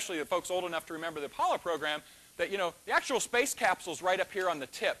of you, especially the folks old enough to remember the Apollo program, that, the actual space capsule's right up here on the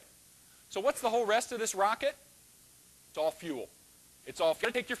tip. So what's the whole rest of this rocket? It's all fuel. It's all fuel.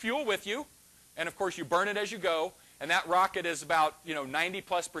 You gotta take your fuel with you, and of course you burn it as you go, and that rocket is about,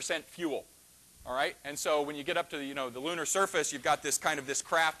 90+% fuel. All right? And so when you get up to the, the lunar surface, you've got this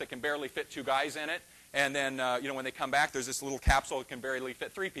craft that can barely fit 2 guys in it. And then, when they come back, there's this little capsule that can barely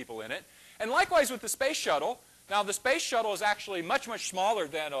fit 3 people in it. And likewise with the space shuttle. Now, the space shuttle is actually much, much smaller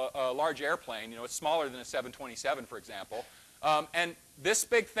than a large airplane. It's smaller than a 727, for example. And this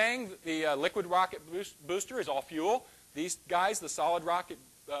big thing, the liquid rocket booster, is all fuel. These guys, the solid rocket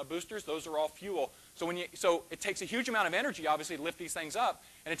boosters, those are all fuel. So it takes a huge amount of energy, obviously, to lift these things up,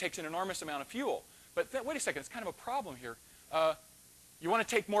 and it takes an enormous amount of fuel. But wait a second, it's kind of a problem here. You want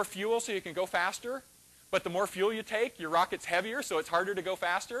to take more fuel so you can go faster, but the more fuel you take, your rocket's heavier, so it's harder to go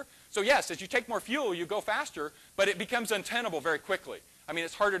faster. So yes, as you take more fuel, you go faster, but it becomes untenable very quickly. I mean,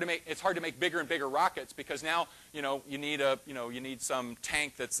 it's hard to make bigger and bigger rockets because now, you need some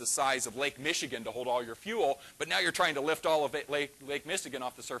tank that's the size of Lake Michigan to hold all your fuel, but now you're trying to lift all of Lake Michigan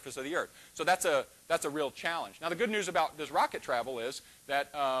off the surface of the Earth. So that's a real challenge. Now, the good news about this rocket travel is that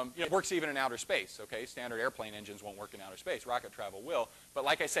it works even in outer space, okay? Standard airplane engines won't work in outer space. Rocket travel will. But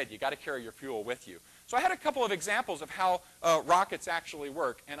like I said, you got to carry your fuel with you. So I had a couple of examples of how rockets actually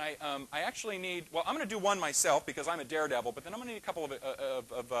work, and I actually need, well, I'm going to do one myself because I'm a daredevil, but then I'm going to need a couple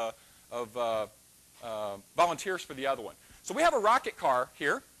of volunteers for the other one. So we have a rocket car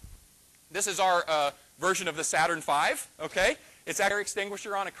here. This is our version of the Saturn V, okay? It's a fire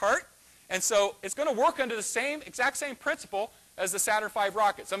extinguisher on a cart, and so it's going to work under the exact same principle as the Saturn V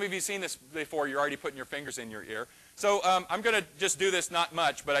rocket. Some of you have seen this before. You're already putting your fingers in your ear. So I'm going to just do this, not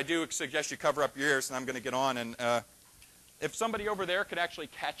much, but I do suggest you cover up your ears, and I'm going to get on. And if somebody over there could actually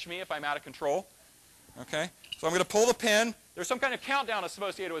catch me if I'm out of control. Okay? So I'm going to pull the pin. There's some kind of countdown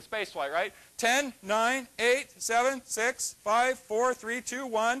associated with spaceflight, right? 10, 9, 8, 7, 6, 5, 4, 3, 2,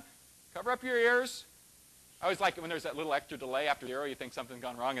 1. Cover up your ears. I always like it when there's that little extra delay after 0. You think something's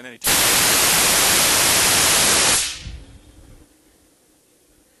gone wrong, and then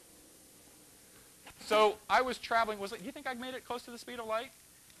So I was traveling. Do you think I made it close to the speed of light?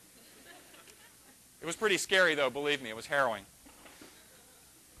 It was pretty scary, though, believe me. It was harrowing.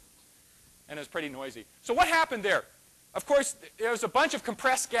 And it was pretty noisy. So what happened there? Of course, there was a bunch of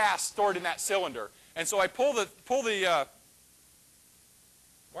compressed gas stored in that cylinder. And so I pull the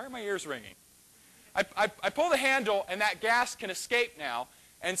why are my ears ringing? I pull the handle, and that gas can escape now.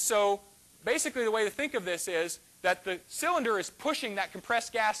 And so basically the way to think of this is that the cylinder is pushing that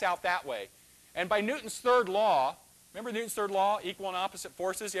compressed gas out that way. And by Newton's third law, remember Newton's third law, equal and opposite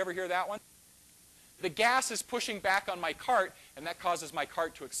forces? You ever hear that one? The gas is pushing back on my cart, and that causes my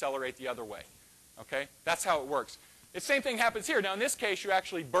cart to accelerate the other way. Okay? That's how it works. The same thing happens here. Now, in this case, you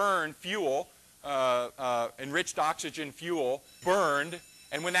actually burn fuel, enriched oxygen fuel, burned.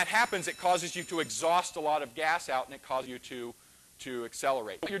 And when that happens, it causes you to exhaust a lot of gas out, and it causes you to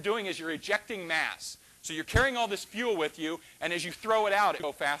accelerate. What you're doing is you're ejecting mass. So you're carrying all this fuel with you, and as you throw it out, it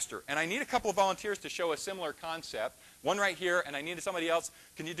goes faster. And I need a couple of volunteers to show a similar concept. One right here, and I need somebody else.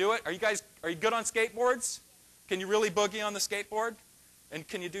 Can you do it? Are you good on skateboards? Can you really boogie on the skateboard? And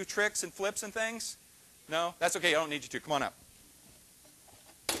can you do tricks and flips and things? No? That's okay. I don't need you to. Come on up.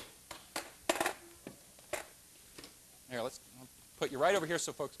 Here, let's put you right over here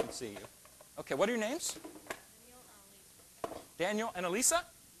so folks can see you. Okay, what are your names? Daniel and Elisa?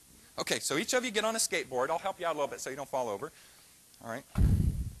 Okay, so each of you get on a skateboard. I'll help you out a little bit so you don't fall over. All right.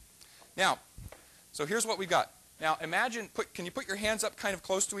 Now, so here's what we've got. Now, imagine, can you put your hands up kind of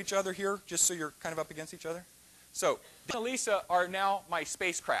close to each other here, just so you're kind of up against each other? So, Daniel and Elisa are now my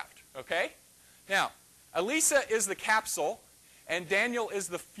spacecraft, okay? Now, Elisa is the capsule, and Daniel is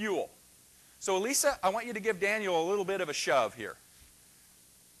the fuel. So, Elisa, I want you to give Daniel a little bit of a shove here.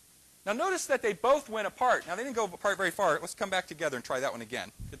 Now, notice that they both went apart. Now, they didn't go apart very far. Let's come back together and try that one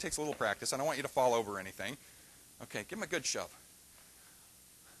again. It takes a little practice. I don't want you to fall over or anything. Okay, give him a good shove.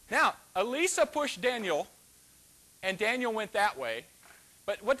 Now, Elisa pushed Daniel, and Daniel went that way.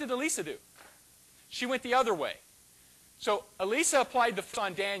 But what did Elisa do? She went the other way. So, Elisa applied the force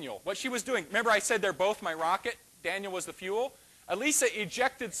on Daniel. What she was doing, remember I said they're both my rocket? Daniel was the fuel. Elisa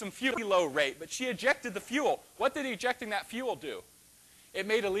ejected some fuel at a low rate, but she ejected the fuel. What did ejecting that fuel do? It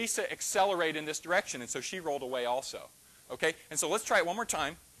made Elisa accelerate in this direction, and so she rolled away also. Okay, and so let's try it one more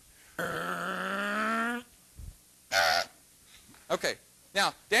time. Okay,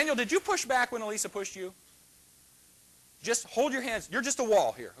 now, Daniel, did you push back when Elisa pushed you? Just hold your hands. You're just a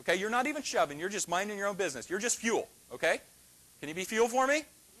wall here, okay? You're not even shoving. You're just minding your own business. You're just fuel, okay? Can you be fuel for me?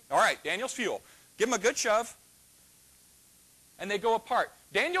 All right, Daniel's fuel. Give him a good shove, and they go apart.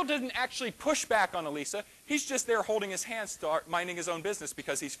 Daniel didn't actually push back on Elisa. He's just there holding his hands, minding his own business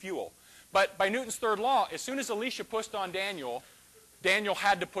because he's fuel. But by Newton's third law, as soon as Elisa pushed on Daniel, Daniel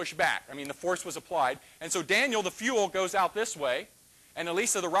had to push back. I mean, the force was applied. And so Daniel, the fuel, goes out this way, and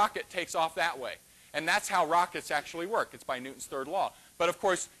Elisa, the rocket, takes off that way. And that's how rockets actually work. It's by Newton's third law. But of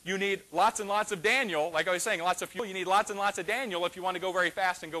course, you need lots and lots of Daniel. Like I was saying, lots of fuel. You need lots and lots of Daniel if you want to go very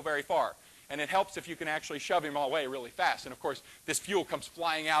fast and go very far. And it helps if you can actually shove him away really fast. And of course, this fuel comes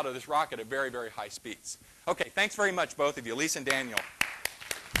flying out of this rocket at very, very high speeds. Okay, thanks very much, both of you, Elisa and Daniel.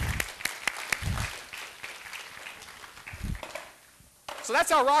 So that's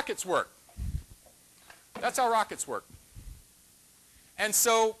how rockets work. That's how rockets work. And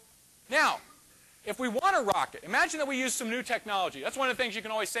so now, if we want a rocket, imagine that we use some new technology. That's one of the things you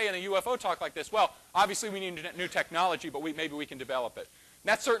can always say in a UFO talk like this. Well, obviously we need new technology, but maybe we can develop it. And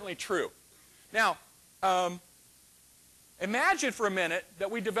that's certainly true. Now, imagine for a minute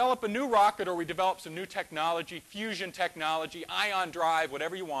that we develop a new rocket or we develop some new technology, fusion technology, ion drive,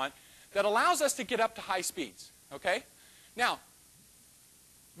 whatever you want, that allows us to get up to high speeds. Okay? Now,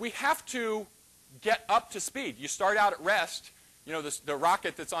 we have to get up to speed. You start out at rest. You know, the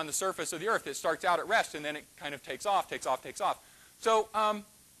rocket that's on the surface of the Earth, it starts out at rest, and then it kind of takes off, takes off, takes off. So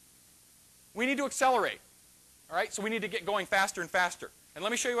we need to accelerate. All right? So we need to get going faster and faster. And let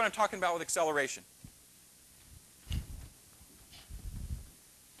me show you what I'm talking about with acceleration.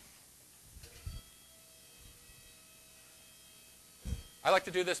 I like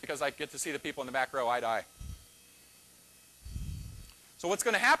to do this because I get to see the people in the back row eye to eye. So what's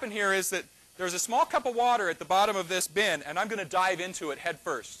going to happen here is that there's a small cup of water at the bottom of this bin, and I'm going to dive into it head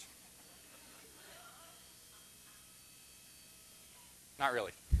first. Not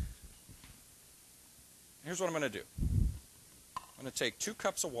really. Here's what I'm going to do. I'm going to take 2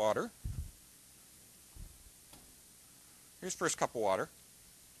 cups of water. Here's first cup of water.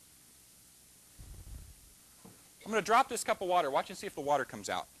 I'm going to drop this cup of water. Watch and see if the water comes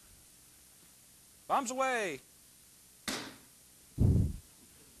out. Bombs away.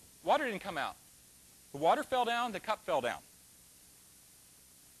 Water didn't come out. The water fell down, the cup fell down.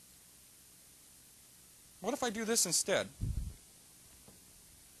 What if I do this instead?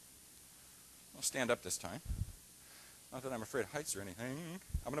 I'll stand up this time. Not that I'm afraid of heights or anything.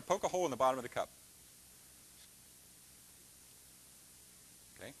 I'm going to poke a hole in the bottom of the cup.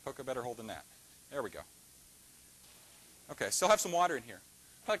 Okay, poke a better hole than that. There we go. Okay, still have some water in here.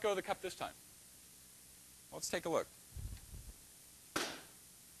 Let go of the cup this time. Let's take a look.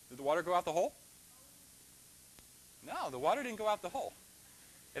 Did the water go out the hole? No, the water didn't go out the hole.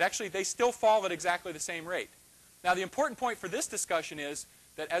 It actually, they still fall at exactly the same rate. Now, the important point for this discussion is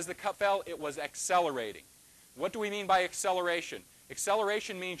that as the cup fell, it was accelerating. What do we mean by acceleration?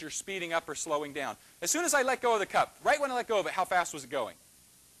 Acceleration means you're speeding up or slowing down. As soon as I let go of the cup, right when I let go of it, how fast was it going?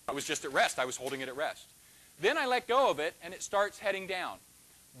 I was just at rest. I was holding it at rest. Then I let go of it, and it starts heading down.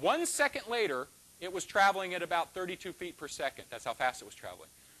 1 second later, it was traveling at about 32 feet per second. That's how fast it was traveling.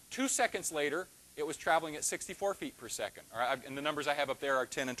 2 seconds later, it was traveling at 64 feet per second. And the numbers I have up there are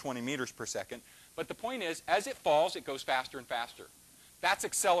 10 and 20 meters per second. But the point is, as it falls, it goes faster and faster. That's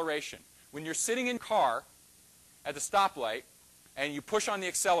acceleration. When you're sitting in a car at the stoplight and you push on the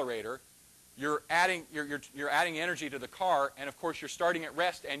accelerator, you're adding energy to the car, and of course you're starting at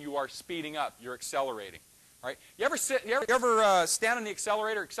rest and you are speeding up. You're accelerating. All right? You ever stand on the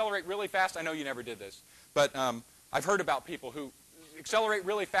accelerator, accelerate really fast? I know you never did this, but I've heard about people who accelerate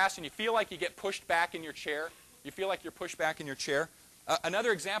really fast and you feel like you get pushed back in your chair. You feel like you're pushed back in your chair.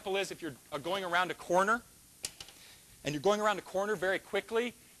 Another example is if you're going around a corner, and you're going around a corner very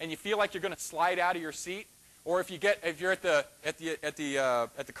quickly, and you feel like you're going to slide out of your seat. Or if you're at the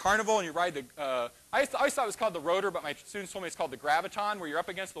carnival and you ride the, I always thought it was called the rotor, but my students told me it's called the graviton, where you're up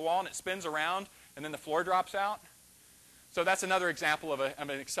against the wall and it spins around, and then the floor drops out. So that's another example of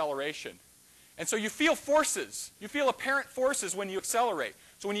an acceleration. And so you feel forces. You feel apparent forces when you accelerate.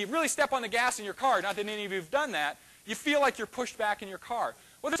 So when you really step on the gas in your car, not that any of you have done that, you feel like you're pushed back in your car.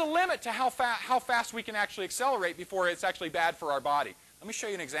 Well, there's a limit to how fast we can actually accelerate before it's actually bad for our body. Let me show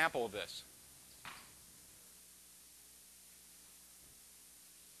you an example of this.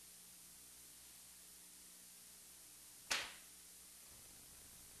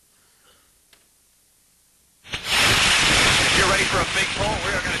 If you're ready for a big pull,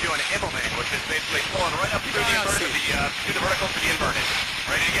 we are going to do an Immelman, which is basically pulling right up through the inverted, through the vertical to the inverted.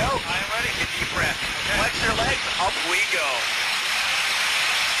 Ready to go? I am ready. Get deep breath. Okay. Flex your legs. Up we go.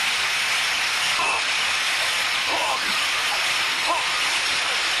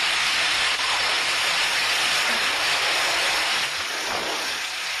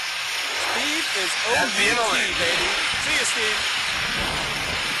 Steve is OUT, baby. See you, Steve.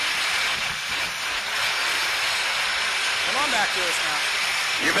 Come on back to us now.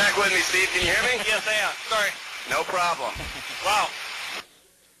 You're back with me, Steve. Can you hear me? Yes, I am. Sorry. No problem. Wow.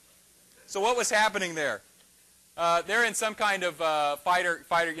 So what was happening there? They're in some kind of fighter,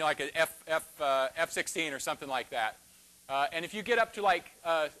 you know, like an F-16 or something like that. And if you get up to like,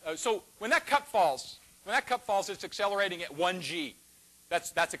 so when that cup falls, it's accelerating at 1 G.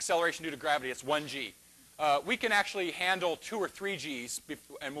 That's acceleration due to gravity. It's 1 G. We can actually handle 2 or 3 Gs,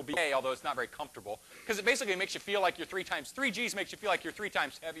 and we'll be okay, although it's not very comfortable, because it basically makes you feel like you're 3 Gs makes you feel like you're 3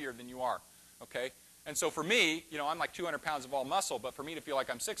 times heavier than you are. Okay. And so for me, you know, I'm like 200 pounds of all muscle, but for me to feel like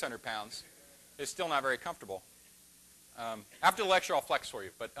I'm 600 pounds is still not very comfortable. After the lecture, I'll flex for you.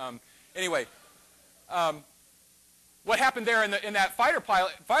 But anyway, what happened there in that fighter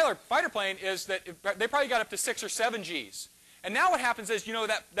plane is that they probably got up to 6 or 7 Gs. And now what happens is, you know,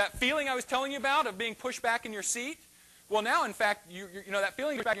 that feeling I was telling you about of being pushed back in your seat? Well, now, in fact, you know, that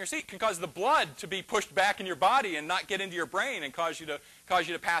feeling back in your seat can cause the blood to be pushed back in your body and not get into your brain and cause you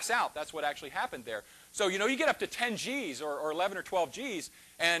to pass out. That's what actually happened there. So, you know, you get up to 10 Gs or 11 or 12 Gs,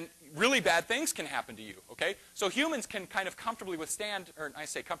 and really bad things can happen to you, okay? So humans can kind of comfortably withstand, or I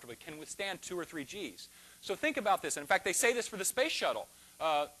say comfortably, can withstand 2 or 3 Gs. So think about this. In fact, they say this for the space shuttle.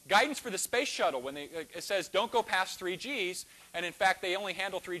 Guidance for the space shuttle, when it says don't go past 3 Gs, and in fact they only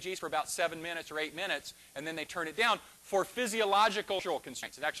handle 3 Gs for about 7 minutes or 8 minutes, and then they turn it down for physiological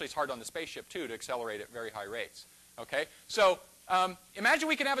constraints. And actually it's hard on the spaceship too to accelerate at very high rates. Okay? So imagine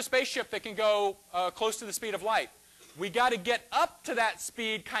we can have a spaceship that can go close to the speed of light. We got to get up to that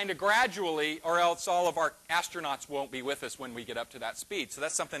speed kind of gradually, or else all of our astronauts won't be with us when we get up to that speed. So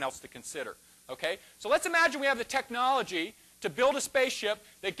that's something else to consider. Okay? So let's imagine we have the technology to build a spaceship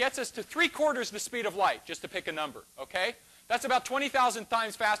that gets us to 3/4 the speed of light, just to pick a number. Okay? That's about 20,000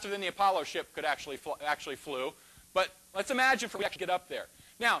 times faster than the Apollo ship could actually flew. But let's imagine if we actually get up there.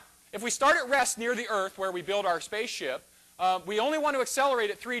 Now, if we start at rest near the Earth, where we build our spaceship, we only want to accelerate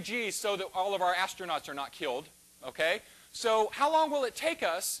at 3 Gs so that all of our astronauts are not killed. Okay? So how long will it take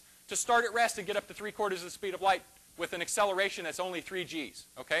us to start at rest and get up to 3/4 the speed of light with an acceleration that's only 3 Gs?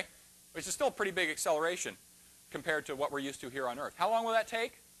 Okay? Which is still a pretty big acceleration compared to what we're used to here on Earth. How long will that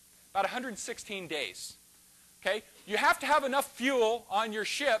take? About 116 days. Okay? You have to have enough fuel on your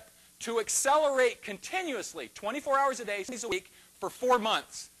ship to accelerate continuously, 24 hours a day, 6 days a week, for 4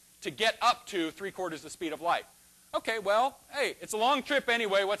 months to get up to 3/4 the speed of light. Okay, well, hey, it's a long trip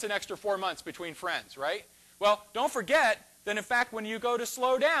anyway. What's an extra 4 months between friends, right? Well, don't forget that, in fact, when you go to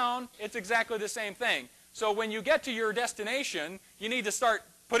slow down, it's exactly the same thing. So when you get to your destination, you need to start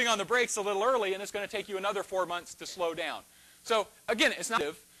putting on the brakes a little early, and it's going to take you another 4 months to slow down. So, again, it's not,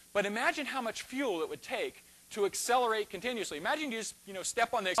 but imagine how much fuel it would take to accelerate continuously. Imagine you just, you know,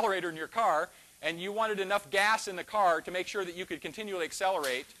 step on the accelerator in your car, and you wanted enough gas in the car to make sure that you could continually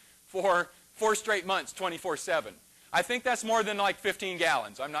accelerate for 4 straight months, 24/7. I think that's more than like 15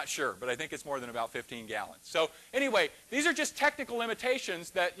 gallons. I'm not sure, but I think it's more than about 15 gallons. So anyway, these are just technical limitations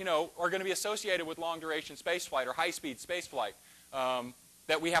that, you know, are going to be associated with long-duration spaceflight or high-speed spaceflight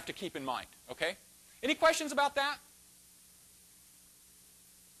that we have to keep in mind. Okay? Any questions about that?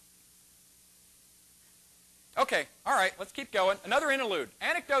 Okay, all right, let's keep going. Another interlude.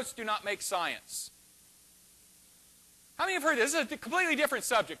 Anecdotes do not make science. How many have heard this? This is a completely different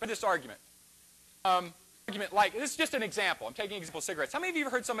subject, but this argument. This is just an example. I'm taking an example of cigarettes. How many of you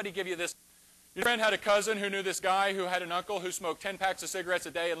have heard somebody give you this? Your friend had a cousin who knew this guy who had an uncle who smoked 10 packs of cigarettes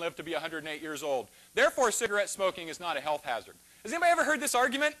a day and lived to be 108 years old. Therefore, cigarette smoking is not a health hazard. Has anybody ever heard this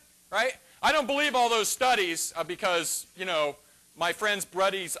argument? Right? I don't believe all those studies because, you know, my friend's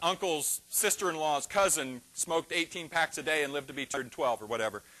buddy's uncle's sister-in-law's cousin smoked 18 packs a day and lived to be 212 or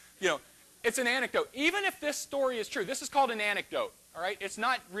whatever. You know, it's an anecdote. Even if this story is true, this is called an anecdote, all right? It's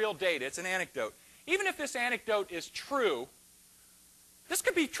not real data. It's an anecdote. Even if this anecdote is true, this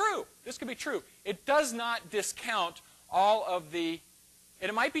could be true. This could be true. It does not discount all of the, and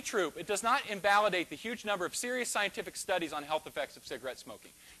it might be true, it does not invalidate the huge number of serious scientific studies on health effects of cigarette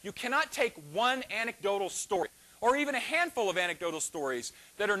smoking. You cannot take one anecdotal story or even a handful of anecdotal stories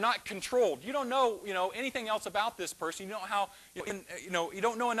that are not controlled. You don't know, anything else about this person. You don't know how, you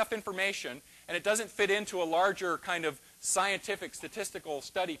don't know enough information, and it doesn't fit into a larger kind of scientific statistical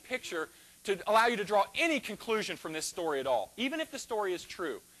study picture to allow you to draw any conclusion from this story at all, even if the story is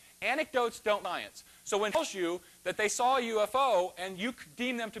true. Anecdotes don't science. So when it tells you that they saw a UFO and you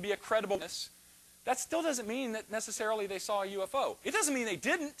deem them to be a credible witness, that still doesn't mean that necessarily they saw a UFO. It doesn't mean they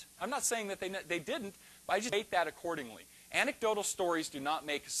didn't. I'm not saying that they didn't, but I just rate that accordingly. Anecdotal stories do not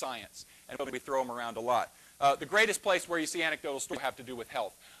make science, and we throw them around a lot. The greatest place where you see anecdotal stories have to do with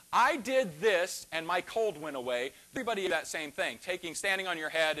health. I did this, and my cold went away. Everybody did that same thing, standing on your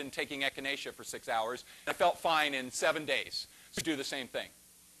head and taking echinacea for 6 hours. I felt fine in 7 days. So do the same thing.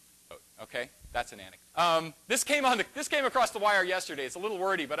 Okay, that's an anecdote. This came across the wire yesterday. It's a little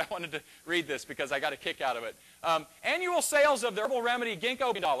wordy, but I wanted to read this because I got a kick out of it. Annual sales of the herbal remedy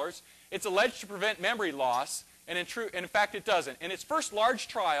ginkgo $1. It's alleged to prevent memory loss, and in fact it doesn't. In its first large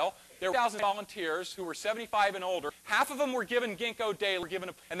trial, there were 1,000 volunteers who were 75 and older. Half of them were given ginkgo daily,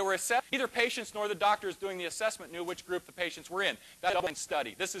 and they were assessed. Neither patients nor the doctors doing the assessment knew which group the patients were in. That's a double-blind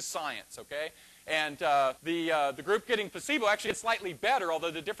study. This is science, okay? And the group getting placebo actually did slightly better,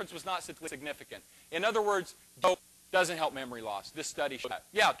 although the difference was not statistically significant. In other words, dope doesn't help memory loss. This study showed that.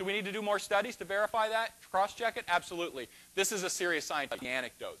 Yeah, do we need to do more studies to verify that, cross-check it? Absolutely. This is a serious scientific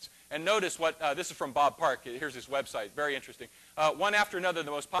anecdotes. And notice what, this is from Bob Park. Here's his website. Very interesting. One after another,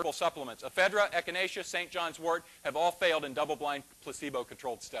 the most popular supplements, ephedra, echinacea, St. John's wort, have all failed in double-blind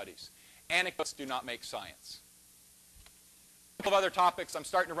placebo-controlled studies. Anecdotes do not make science. A couple of other topics. I'm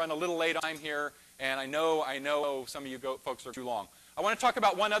starting to run a little late on time here, and I know some of you folks are too long. I want to talk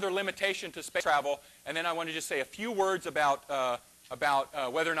about one other limitation to space travel, and then I want to just say a few words about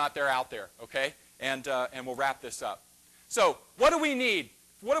whether or not they're out there, okay? And we'll wrap this up. So, what do we need?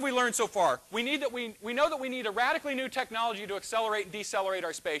 What have we learned so far? We know that we need a radically new technology to accelerate and decelerate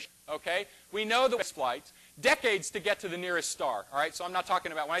our space, okay? We know that flights, decades to get to the nearest star, all right? So I'm not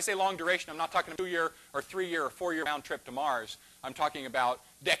talking about, when I say long duration, I'm not talking about a 2-year or 3-year or 4-year round trip to Mars. I'm talking about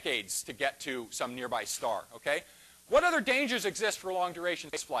decades to get to some nearby star, okay? What other dangers exist for long duration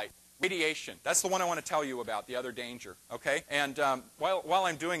space flight? Radiation. That's the one I want to tell you about, the other danger, okay? And while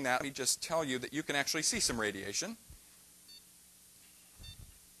I'm doing that, let me just tell you that you can actually see some radiation.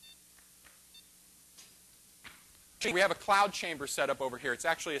 We have a cloud chamber set up over here. It's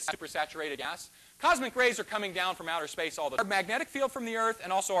actually a supersaturated gas. Cosmic rays are coming down from outer space all the time. Our magnetic field from the Earth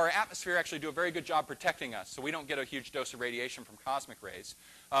and also our atmosphere actually do a very good job protecting us, so we don't get a huge dose of radiation from cosmic rays.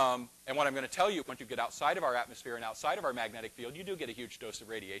 And what I'm going to tell you, once you get outside of our atmosphere and outside of our magnetic field, you do get a huge dose of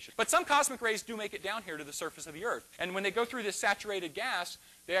radiation. But some cosmic rays do make it down here to the surface of the Earth. And when they go through this saturated gas,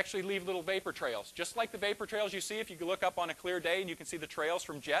 they actually leave little vapor trails. Just like the vapor trails you see if you look up on a clear day and you can see the trails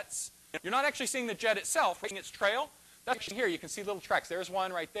from jets. You're not actually seeing the jet itself, seeing its trail. That's actually here. You can see little tracks. There's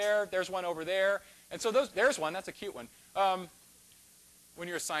one right there. There's one over there. And so there's one. That's a cute one. When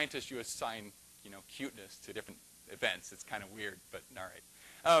you're a scientist, you assign, cuteness to different events. It's kind of weird, but all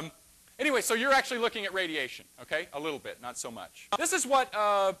right. Anyway, so you're actually looking at radiation, okay? A little bit, not so much. This is what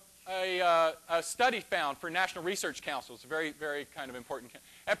a study found for National Research Council. It's a very, very kind of important.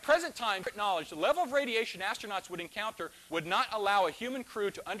 At present time, knowledge, the level of radiation astronauts would encounter would not allow a human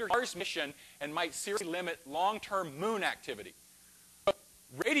crew to undergo Mars mission and might seriously limit long-term moon activity.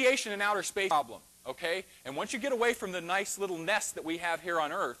 Radiation in outer space is a problem, okay? And once you get away from the nice little nest that we have here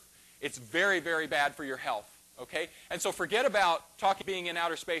on Earth, it's very, very bad for your health, okay? And so forget about being in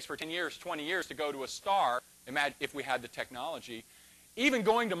outer space for 10 years, 20 years to go to a star, imagine if we had the technology. Even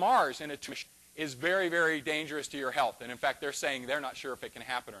going to Mars in a mission is very, very dangerous to your health. And in fact, they're saying they're not sure if it can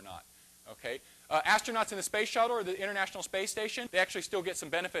happen or not, okay? Astronauts in the Space Shuttle or the International Space Station, they actually still get some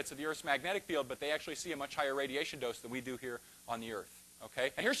benefits of the Earth's magnetic field, but they actually see a much higher radiation dose than we do here on the Earth.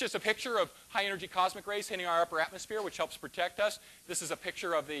 Okay? And here's just a picture of high-energy cosmic rays hitting our upper atmosphere, which helps protect us. This is a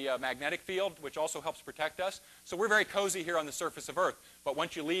picture of the magnetic field, which also helps protect us. So we're very cozy here on the surface of Earth. But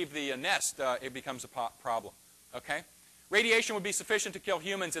once you leave the nest, it becomes a problem. Okay? Radiation would be sufficient to kill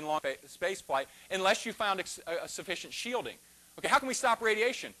humans in long space flight unless you found sufficient shielding. Okay, how can we stop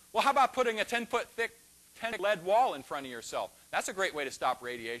radiation? Well, how about putting a 10-foot thick lead wall in front of yourself? That's a great way to stop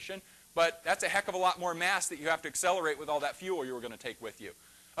radiation. But that's a heck of a lot more mass that you have to accelerate with all that fuel you were going to take with you.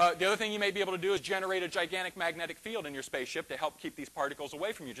 The other thing you may be able to do is generate a gigantic magnetic field in your spaceship to help keep these particles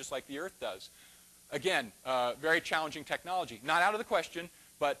away from you, just like the Earth does. Again, very challenging technology. Not out of the question,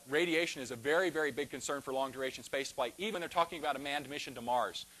 but radiation is a very, very big concern for long-duration spaceflight. Even when they're talking about a manned mission to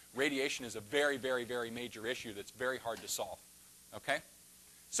Mars, radiation is a very, very, very major issue that's very hard to solve. Okay?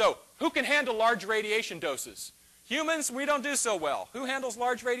 So, who can handle large radiation doses? Humans, we don't do so well. Who handles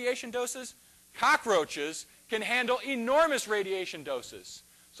large radiation doses? Cockroaches can handle enormous radiation doses.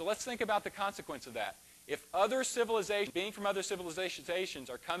 So let's think about the consequence of that. If other civilizations, being from other civilizations,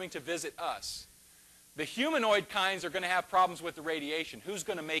 are coming to visit us, the humanoid kinds are going to have problems with the radiation. Who's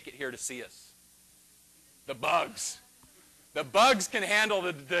going to make it here to see us? The bugs. The bugs can handle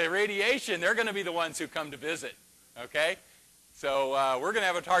the radiation. They're going to be the ones who come to visit. Okay? So we're going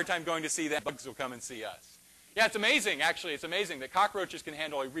to have a hard time going to see them. Bugs will come and see us. Yeah, it's amazing, actually. It's amazing that cockroaches can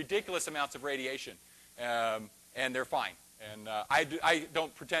handle ridiculous amounts of radiation, and they're fine. And I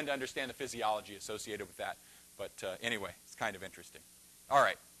don't pretend to understand the physiology associated with that. But anyway, it's kind of interesting. All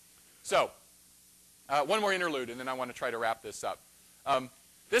right. So one more interlude, and then I want to try to wrap this up.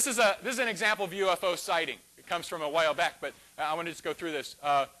 This is an example of UFO sighting. It comes from a while back, but I want to just go through this.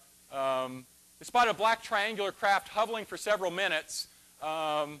 They spotted a black triangular craft hovering for several minutes.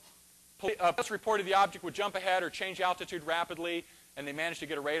 Police reported the object would jump ahead or change altitude rapidly, and they managed to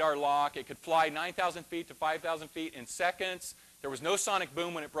get a radar lock. It could fly 9,000 feet to 5,000 feet in seconds. There was no sonic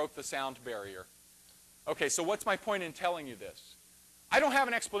boom when it broke the sound barrier. Okay, so what's my point in telling you this? I don't have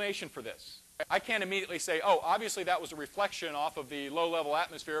an explanation for this. I can't immediately say, oh, obviously that was a reflection off of the low-level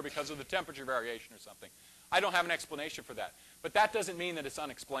atmosphere because of the temperature variation or something. I don't have an explanation for that. But that doesn't mean that it's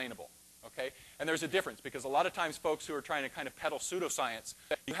unexplainable. Okay? And there's a difference, because a lot of times folks who are trying to kind of peddle pseudoscience,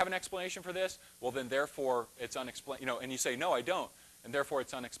 you have an explanation for this? Well, then therefore it's unexplainable. And you say, no, I don't, and therefore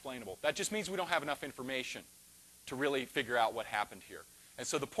it's unexplainable. That just means we don't have enough information to really figure out what happened here. And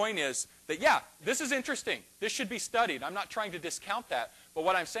so the point is that, yeah, this is interesting. This should be studied. I'm not trying to discount that. But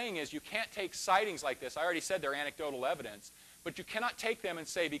what I'm saying is you can't take sightings like this. I already said they're anecdotal evidence. But you cannot take them and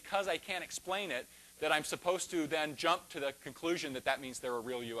say, because I can't explain it, that I'm supposed to then jump to the conclusion that that means there are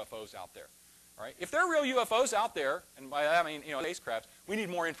real UFOs out there. All right? If there are real UFOs out there, and by that I mean, spacecraft, we need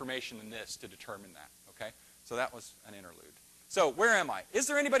more information than this to determine that. Okay? So that was an interlude. So where am I? Is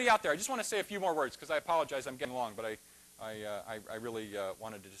there anybody out there? I just want to say a few more words, because I apologize, I'm getting long, but I really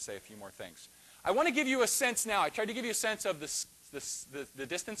wanted to just say a few more things. I want to give you a sense now. I tried to give you a sense of the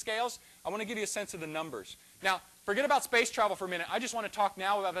distance scales. I want to give you a sense of the numbers. Now, forget about space travel for a minute. I just want to talk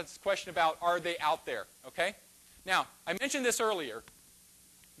now about this question about, are they out there? Okay? Now, I mentioned this earlier.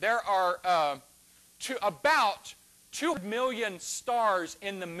 There are about 200 million stars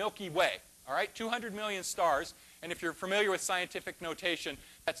in the Milky Way. All right? 200 million stars. And if you're familiar with scientific notation,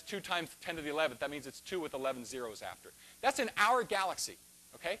 that's 2 times 10 to the 11th. That means it's 2 with 11 zeros after it. That's in our galaxy.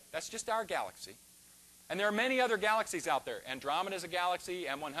 Okay? That's just our galaxy. And there are many other galaxies out there. Andromeda is a galaxy.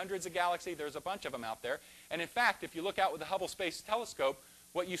 M100 is a galaxy. There's a bunch of them out there. And in fact, if you look out with the Hubble Space Telescope,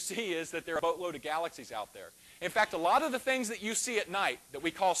 what you see is that there are a boatload of galaxies out there. In fact, a lot of the things that you see at night that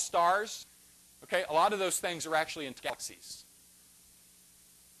we call stars, okay, a lot of those things are actually in galaxies.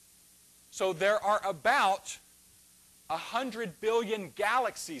 So there are about 100 billion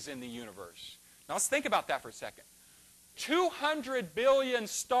galaxies in the universe. Now let's think about that for a second. 200 billion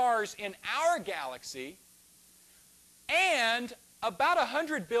stars in our galaxy and about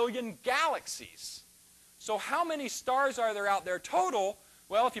 100 billion galaxies. So how many stars are there out there total?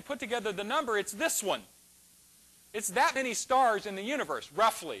 Well, if you put together the number, it's this one. It's that many stars in the universe,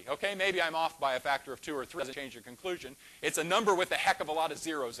 roughly. Okay, maybe I'm off by a factor of 2 or 3. Doesn't change your conclusion. It's a number with a heck of a lot of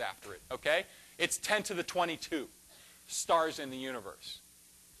zeros after it. Okay, it's 10 to the 22 stars in the universe.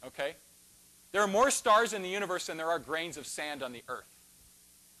 Okay, there are more stars in the universe than there are grains of sand on the Earth.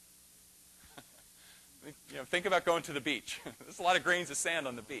 Think about going to the beach. There's a lot of grains of sand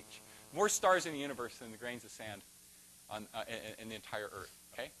on the beach. More stars in the universe than the grains of sand on, in the entire Earth.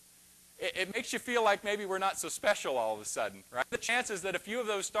 Okay? It makes you feel like maybe we're not so special all of a sudden, right? The chances that a few of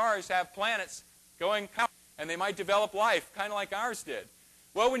those stars have planets going out, and they might develop life, kind of like ours did.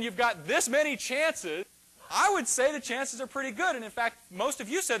 Well, when you've got this many chances, I would say the chances are pretty good. And in fact, most of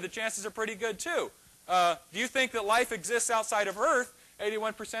you said the chances are pretty good too. Do you think that life exists outside of Earth?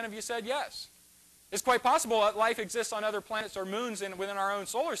 81% of you said yes. It's quite possible that life exists on other planets or moons within our own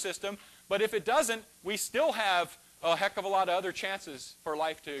solar system, but if it doesn't, we still have a heck of a lot of other chances for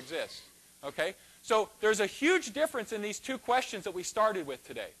life to exist. Okay? So there's a huge difference in these two questions that we started with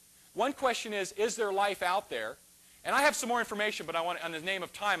today. One question is there life out there? And I have some more information, but in the name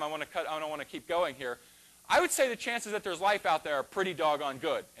of time, I don't want to keep going here. I would say the chances that there's life out there are pretty doggone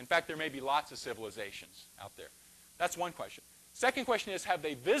good. In fact, there may be lots of civilizations out there. That's one question. Second question is, have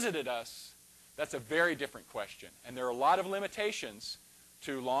they visited us? That's a very different question. And there are a lot of limitations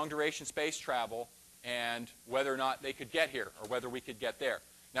to long-duration space travel and whether or not they could get here or whether we could get there.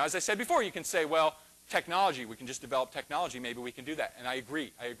 Now, as I said before, you can say, well, technology, we can just develop technology. Maybe we can do that. And I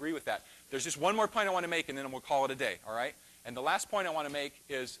agree. I agree with that. There's just one more point I want to make, and then we'll call it a day, all right? And the last point I want to make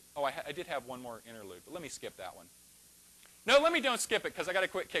is, I did have one more interlude, but let me skip that one. No, don't skip it, because I got a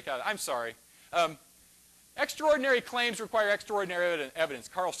quick kick out of it. I'm sorry. Extraordinary claims require extraordinary evidence.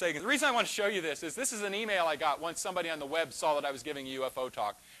 Carl Sagan. The reason I want to show you this is an email I got once somebody on the web saw that I was giving a UFO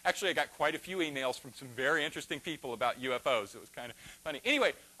talk. Actually, I got quite a few emails from some very interesting people about UFOs. It was kind of funny.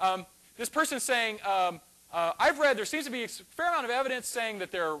 Anyway, this person's saying, there seems to be a fair amount of evidence saying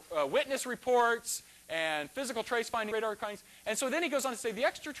that there are witness reports and physical trace finding radar recordings. And so then he goes on to say, the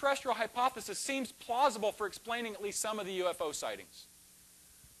extraterrestrial hypothesis seems plausible for explaining at least some of the UFO sightings.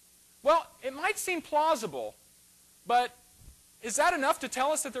 Well, it might seem plausible, but is that enough to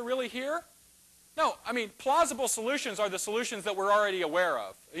tell us that they're really here? No, I mean, plausible solutions are the solutions that we're already aware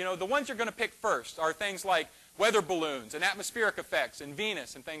of. You know, the ones you're going to pick first are things like weather balloons and atmospheric effects and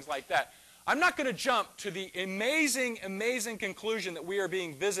Venus and things like that. I'm not going to jump to the amazing, amazing conclusion that we are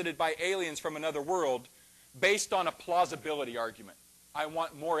being visited by aliens from another world based on a plausibility argument. I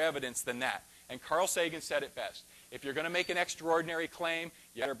want more evidence than that. And Carl Sagan said it best. If you're going to make an extraordinary claim,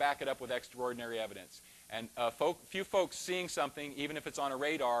 you better back it up with extraordinary evidence. And few folks seeing something, even if it's on a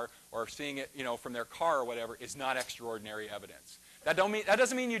radar or seeing it, you know, from their car or whatever, is not extraordinary evidence. That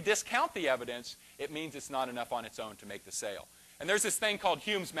doesn't mean you discount the evidence. It means it's not enough on its own to make the sale. And there's this thing called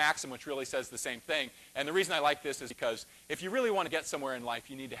Hume's maxim, which really says the same thing. And the reason I like this is because if you really want to get somewhere in life,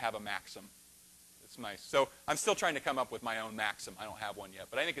 you need to have a maxim. It's nice. So I'm still trying to come up with my own maxim. I don't have one yet,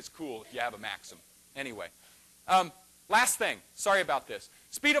 but I think it's cool if you have a maxim. Anyway. Last thing, sorry about this.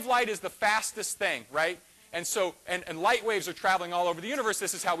 Speed of light is the fastest thing, right? And so, and light waves are traveling all over the universe.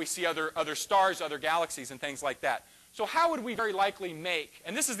 This is how we see other stars, other galaxies, and things like that. So how would we very likely make,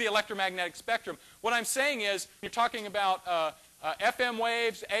 and this is the electromagnetic spectrum. What I'm saying is, you're talking about FM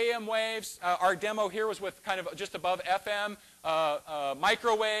waves, AM waves. Our demo here was with kind of just above FM,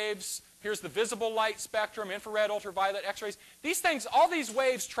 microwaves. Here's the visible light spectrum, infrared, ultraviolet, X-rays. These things, all these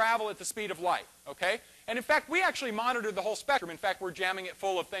waves travel at the speed of light, okay? And in fact, we actually monitor the whole spectrum. In fact, we're jamming it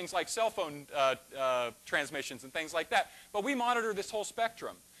full of things like cell phone transmissions and things like that. But we monitor this whole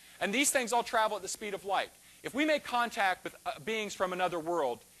spectrum. And these things all travel at the speed of light. If we make contact with beings from another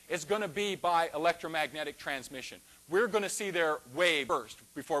world, it's going to be by electromagnetic transmission. We're going to see their wave first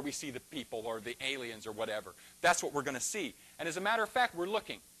before we see the people or the aliens or whatever. That's what we're going to see. And as a matter of fact, we're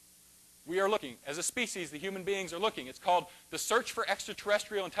looking. We are looking. As a species, the human beings are looking. It's called the Search for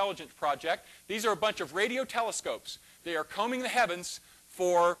Extraterrestrial Intelligence Project. These are a bunch of radio telescopes. They are combing the heavens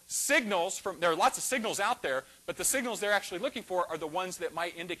for signals. There are lots of signals out there, but the signals they're actually looking for are the ones that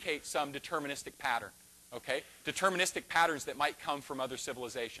might indicate some deterministic pattern. Okay? Deterministic patterns that might come from other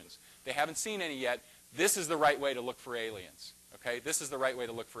civilizations. They haven't seen any yet. This is the right way to look for aliens. Okay? This is the right way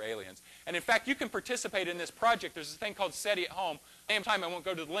to look for aliens. And in fact, you can participate in this project. There's a thing called SETI at Home. Same time, I won't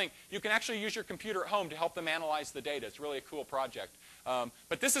go to the link. You can actually use your computer at home to help them analyze the data. It's really a cool project.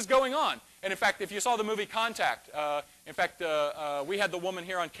 But this is going on. And in fact, if you saw the movie Contact, we had the woman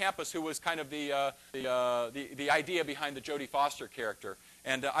here on campus who was kind of the idea behind the Jodie Foster character.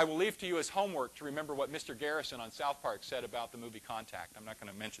 And I will leave to you as homework to remember what Mr. Garrison on South Park said about the movie Contact. I'm not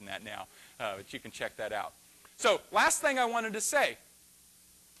going to mention that now, but you can check that out. So, last thing I wanted to say.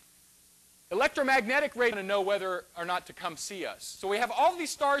 Electromagnetic radio to know whether or not to come see us. So we have all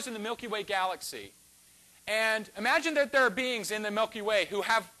these stars in the Milky Way galaxy. And imagine that there are beings in the Milky Way who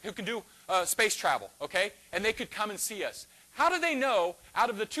can do space travel, okay? And they could come and see us. How do they know, out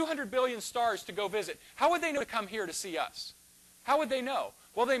of the 200 billion stars to go visit, how would they know to come here to see us? How would they know?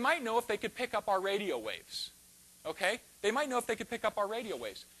 Well, they might know if they could pick up our radio waves, okay? They might know if they could pick up our radio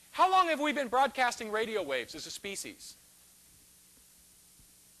waves. How long have we been broadcasting radio waves as a species?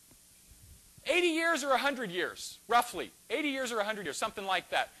 80 years or 100 years, roughly. 80 years or 100 years, something like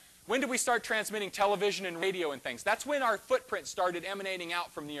that. When did we start transmitting television and radio and things? That's when our footprint started emanating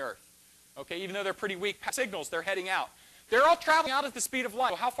out from the Earth. Okay, even though they're pretty weak signals, they're heading out. They're all traveling out at the speed of light.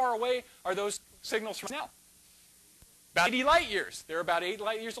 So how far away are those signals from now? About 80 light years. They're about 8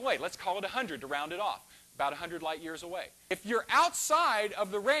 light years away. Let's call it 100 to round it off. About 100 light years away. If you're outside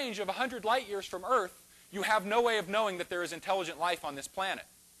of the range of 100 light years from Earth, you have no way of knowing that there is intelligent life on this planet.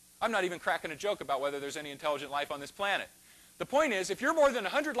 I'm not even cracking a joke about whether there's any intelligent life on this planet. The point is, if you're more than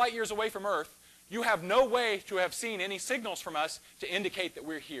 100 light years away from Earth, you have no way to have seen any signals from us to indicate that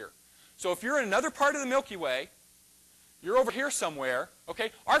we're here. So if you're in another part of the Milky Way, you're over here somewhere,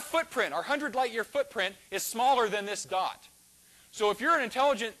 okay? Our footprint, our 100 light year footprint is smaller than this dot. So if you're an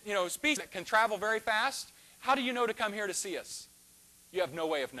intelligent, species that can travel very fast, how do you know to come here to see us? You have no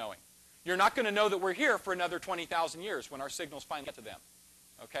way of knowing. You're not going to know that we're here for another 20,000 years when our signals finally get to them.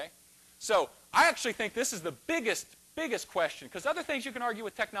 Okay? So I actually think this is the biggest question, because other things you can argue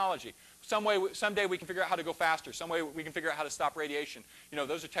with technology. Someday we can figure out how to go faster. Some way we can figure out how to stop radiation.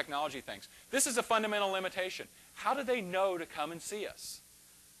 Those are technology things. This is a fundamental limitation. How do they know to come and see us?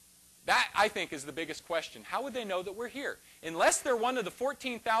 That, I think, is the biggest question. How would they know that we're here? Unless they're one of the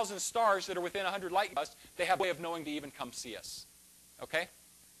 14,000 stars that are within 100 light years, they have a way of knowing to even come see us. Okay?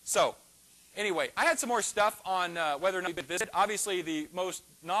 So, anyway, I had some more stuff on whether or not we've been visited. Obviously, the most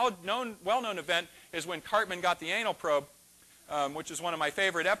well-known event is when Cartman got the anal probe, which is one of my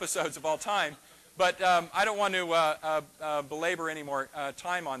favorite episodes of all time. But I don't want to belabor any more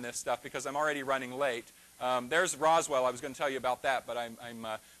time on this stuff because I'm already running late. There's Roswell. I was going to tell you about that, but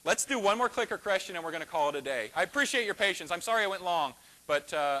let's do one more clicker question and we're going to call it a day. I appreciate your patience. I'm sorry I went long,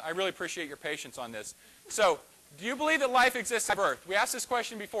 but I really appreciate your patience on this. So, do you believe that life exists on Earth? We asked this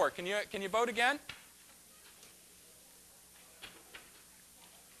question before. Can you vote again?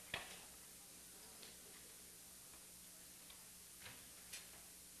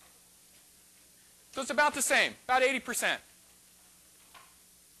 So it's about the same, about 80%.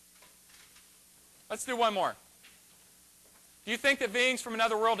 Let's do one more. Do you think that beings from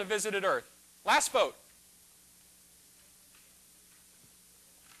another world have visited Earth? Last vote.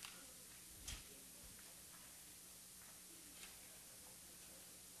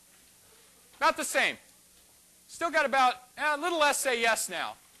 About the same. Still got about a little less say yes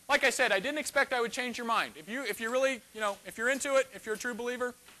now. Like I said, I didn't expect I would change your mind. If you're really, if you're into it, if you're a true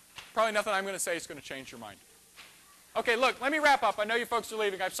believer, probably nothing I'm going to say is going to change your mind. Okay, look, let me wrap up. I know you folks are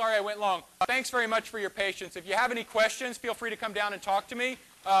leaving. I'm sorry I went long. Thanks very much for your patience. If you have any questions, feel free to come down and talk to me.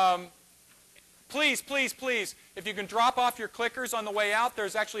 Please, please, please, if you can drop off your clickers on the way out,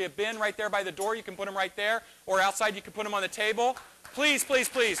 there's actually a bin right there by the door. You can put them right there. Or outside, you can put them on the table. Please, please,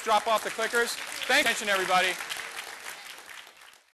 please, drop off the clickers. Thanks for attention, everybody.